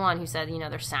 Frost was the one who said,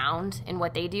 they're sound in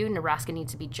what they do. Nebraska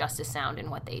needs to be just as sound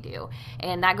in what they do.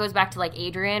 And that goes back to like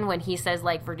Adrian when he says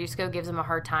like Verduzco gives him a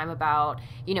hard time about,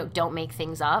 don't make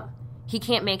things up. He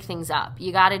can't make things up.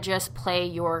 You got to just play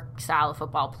your style of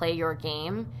football, play your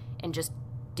game, and just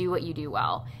do what you do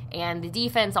well. And the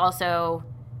defense also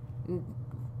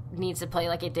needs to play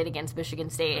like it did against Michigan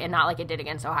State and not like it did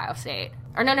against Ohio State.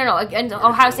 Or no, against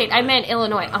Ohio State. I meant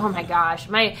Illinois. Oh my gosh.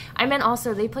 I meant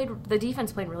also the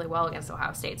defense played really well against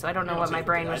Ohio State. So I don't know what my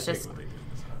brain was just.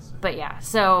 But yeah,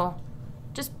 so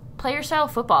just play your style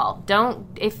of football.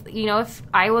 If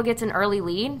Iowa gets an early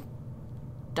lead,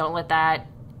 don't let that.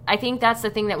 I think that's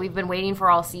the thing that we've been waiting for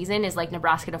all season is like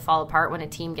Nebraska to fall apart when a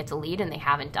team gets a lead, and they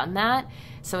haven't done that.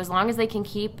 So as long as they can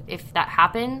if that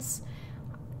happens,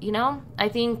 I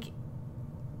think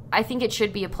it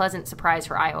should be a pleasant surprise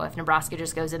for Iowa if Nebraska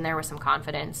just goes in there with some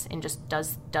confidence and just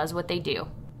does what they do.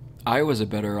 Iowa's a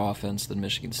better offense than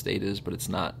Michigan State is, but it's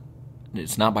not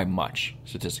by much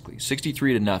statistically.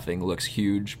 63-0 looks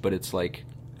huge, but it's like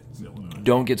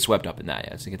don't get swept up in that.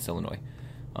 Yeah, it's against Illinois.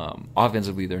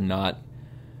 Offensively, they're not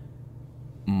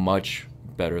much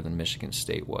better than Michigan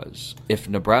State was. If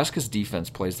Nebraska's defense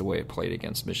plays the way it played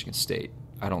against Michigan State,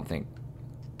 I don't think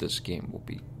this game will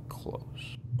be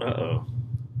close. Uh-oh.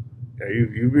 Yeah,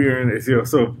 you veering,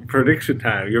 so prediction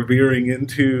time. You're veering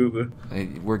into...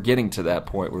 We're getting to that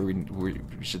point where we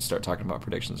should start talking about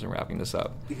predictions and wrapping this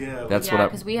up. Yeah,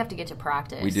 because we have to get to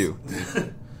practice. We do.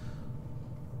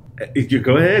 You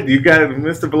go ahead. You got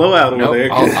Mr. Blowout over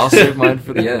there. I'll save mine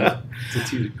for the end.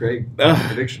 It's a great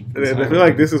prediction. I feel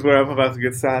like this is where I'm about to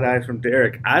get side eyes from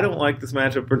Derek. I don't like this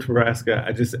matchup for Nebraska.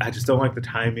 I just don't like the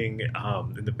timing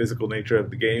and the physical nature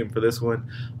of the game for this one.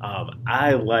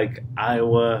 I like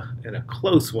Iowa in a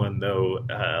close one though.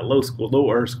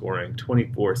 Lower scoring,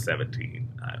 24-17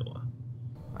 Iowa.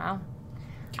 Wow.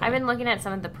 I've been looking at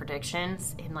some of the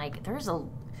predictions and like there's a.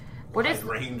 What is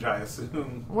range? I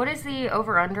assume. What is the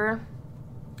over/under?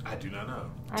 I do not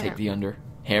know. Take the under.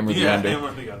 Hammer the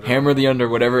under. Hammer the under.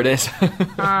 Whatever it is.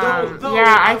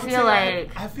 I feel like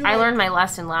I learned my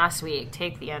lesson last week.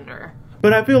 Take the under.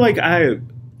 But I feel like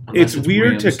it's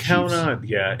weird to count on.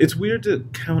 Yeah, it's weird to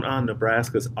count on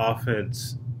Nebraska's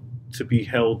offense to be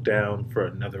held down for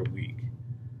another week.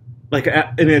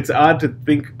 And it's odd to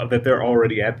think that they're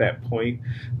already at that point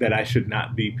that I should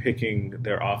not be picking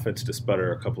their offense to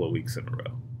sputter a couple of weeks in a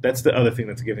row. That's the other thing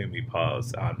that's giving me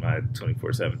pause on my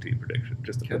 24-17 prediction,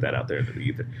 just to put that out there into the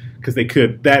ether. Because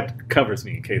that covers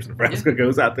me in case Nebraska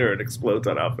goes out there and explodes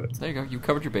on offense. There you go. You've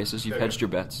covered your bases. You've hedged your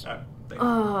bets.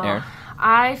 Aaron?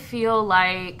 I feel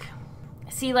like...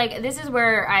 See, like, this is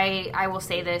where I will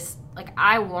say this. Like,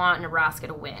 I want Nebraska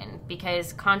to win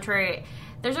because contrary...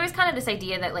 There's always kind of this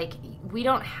idea that, like, we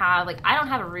don't have, like, I don't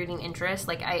have a rooting interest.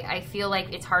 Like, I feel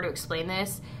like it's hard to explain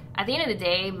this. At the end of the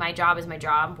day, my job is my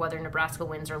job, whether Nebraska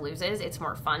wins or loses. It's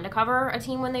more fun to cover a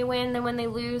team when they win than when they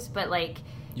lose. But, like...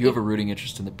 You have a rooting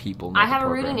interest in the people, not I have the a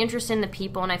program. rooting interest in the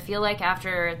people, and I feel like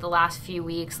after the last few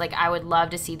weeks, like, I would love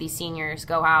to see these seniors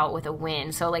go out with a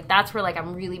win. So, like, that's where, like,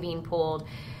 I'm really being pulled.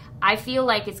 I feel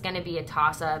like it's going to be a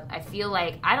toss-up. I feel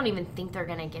like... I don't even think they're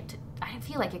going to get to... I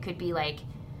feel like it could be, like...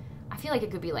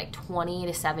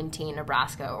 20-17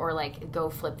 Nebraska or like go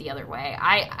flip the other way.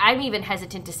 I'm even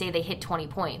hesitant to say they hit 20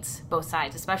 points, both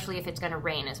sides, especially if it's going to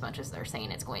rain as much as they're saying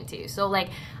it's going to. So like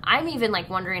I'm even like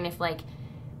wondering if like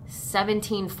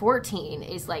 17-14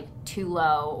 is like too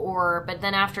low but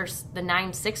then after the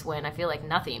 9-6 win, I feel like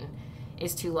nothing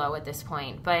is too low at this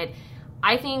point. But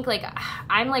I think like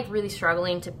I'm like really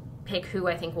struggling to pick who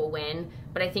I think will win,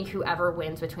 but I think whoever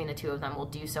wins between the two of them will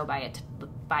do so by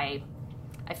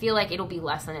I feel like it'll be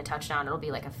less than a touchdown. It'll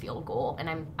be like a field goal,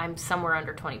 and I'm somewhere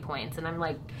under 20 points. And I'm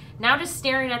like, now just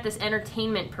staring at this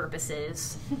entertainment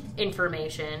purposes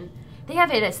information, they have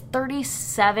it as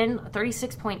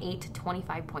 36.8 to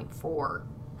 25.4.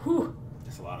 Whew.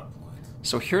 That's a lot of points.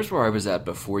 So here's where I was at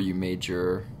before you made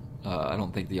your I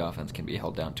don't think the offense can be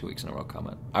held down 2 weeks in a row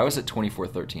comment. I was at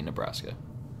 24-13 Nebraska.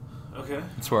 Okay.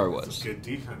 That's where I was. It's a good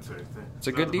defense right there. It's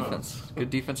a good defense. Good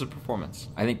defensive performance.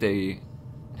 I think they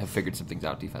have figured some things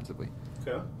out defensively.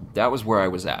 Okay. That was where I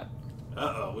was at.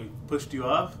 Uh-oh, we pushed you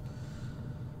off?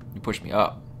 You pushed me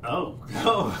up. Oh,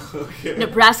 okay.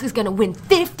 Nebraska's going to win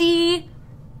 50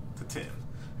 to 10.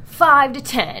 5 to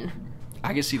 10.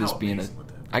 I can see this being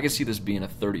a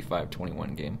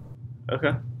 35-21 game.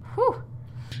 Okay. Whew.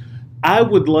 I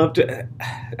would love to.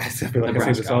 I feel like I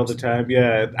say this all the time.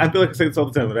 Yeah, I feel like I say this all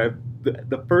the time. But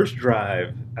the first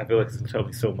drive, I feel like it's going to tell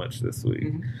me so much this week.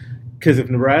 Mm-hmm. Because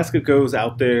if Nebraska goes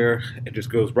out there and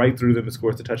just goes right through them and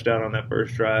scores a touchdown on that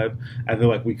first drive, I feel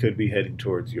like we could be heading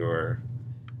towards your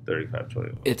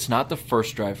 35-21. It's not the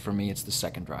first drive for me, it's the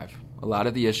second drive. A lot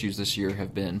of the issues this year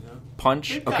have been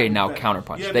punch, okay, now counter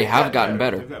punch. Yeah, they have gotten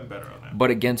better. better. They've gotten better on that.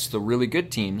 But against the really good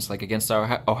teams, like against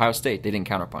Ohio State, they didn't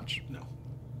counter punch. No.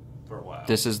 For a while.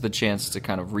 This is the chance to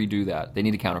kind of redo that. They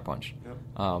need to counter punch.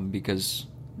 Because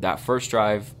that first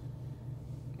drive,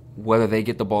 whether they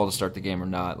get the ball to start the game or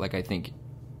not, like I think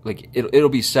like it'll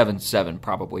be 7-7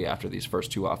 probably after these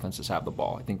first two offenses have the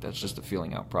ball. I think that's just a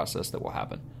feeling out process that will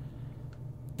happen.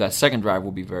 That second drive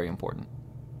will be very important.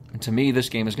 And to me, this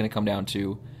game is going to come down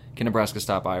to, can Nebraska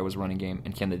stop Iowa's running game,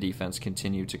 and can the defense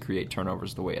continue to create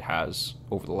turnovers the way it has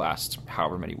over the last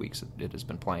however many weeks it has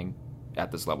been playing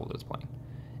at this level that it's playing.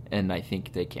 And I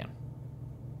think they can.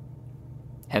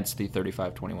 Hence the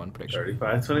 35-21 prediction.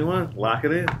 35-21. Lock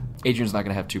it in. Adrian's not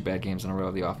going to have two bad games in a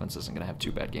row. The offense isn't going to have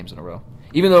two bad games in a row.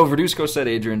 Even though Verduzco said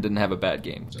Adrian didn't have a bad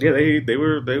game. So. Yeah, they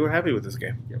were happy with this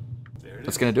game. Yep.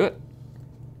 That's going to do it.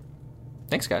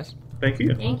 Thanks, guys. Thank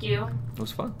you. Thank you. It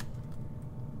was fun.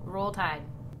 Roll Tide.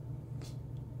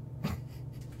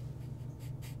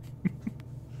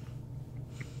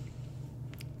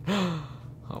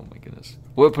 Oh my goodness.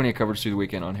 We'll have plenty of coverage through the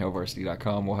weekend on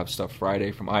HailVarsity.com. We'll have stuff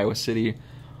Friday from Iowa City.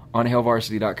 On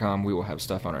HailVarsity.com, we will have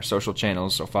stuff on our social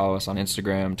channels, so follow us on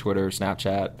Instagram, Twitter,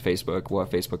 Snapchat, Facebook. We'll have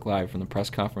Facebook Live from the press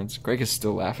conference. Greg is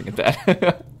still laughing at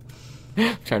that.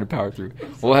 I'm trying to power through.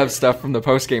 We'll have stuff from the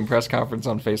post-game press conference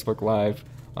on Facebook Live.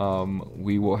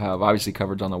 We will have, obviously,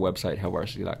 coverage on the website,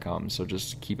 HailVarsity.com, so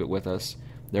just keep it with us.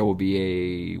 There will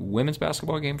be a women's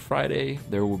basketball game Friday.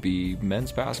 There will be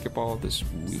men's basketball this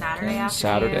weekend.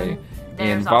 Saturday. There's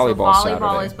and also volleyball Volleyball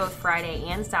Saturday. is both Friday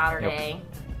and Saturday. Yep.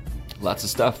 Lots of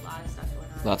stuff. A lot of stuff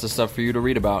going on. Lots of stuff for you to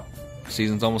read about.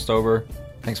 Season's almost over.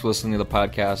 Thanks for listening to the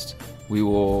podcast. We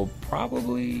will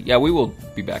we will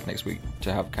be back next week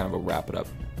to have kind of a wrap it up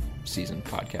season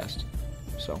podcast.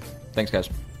 So, thanks guys.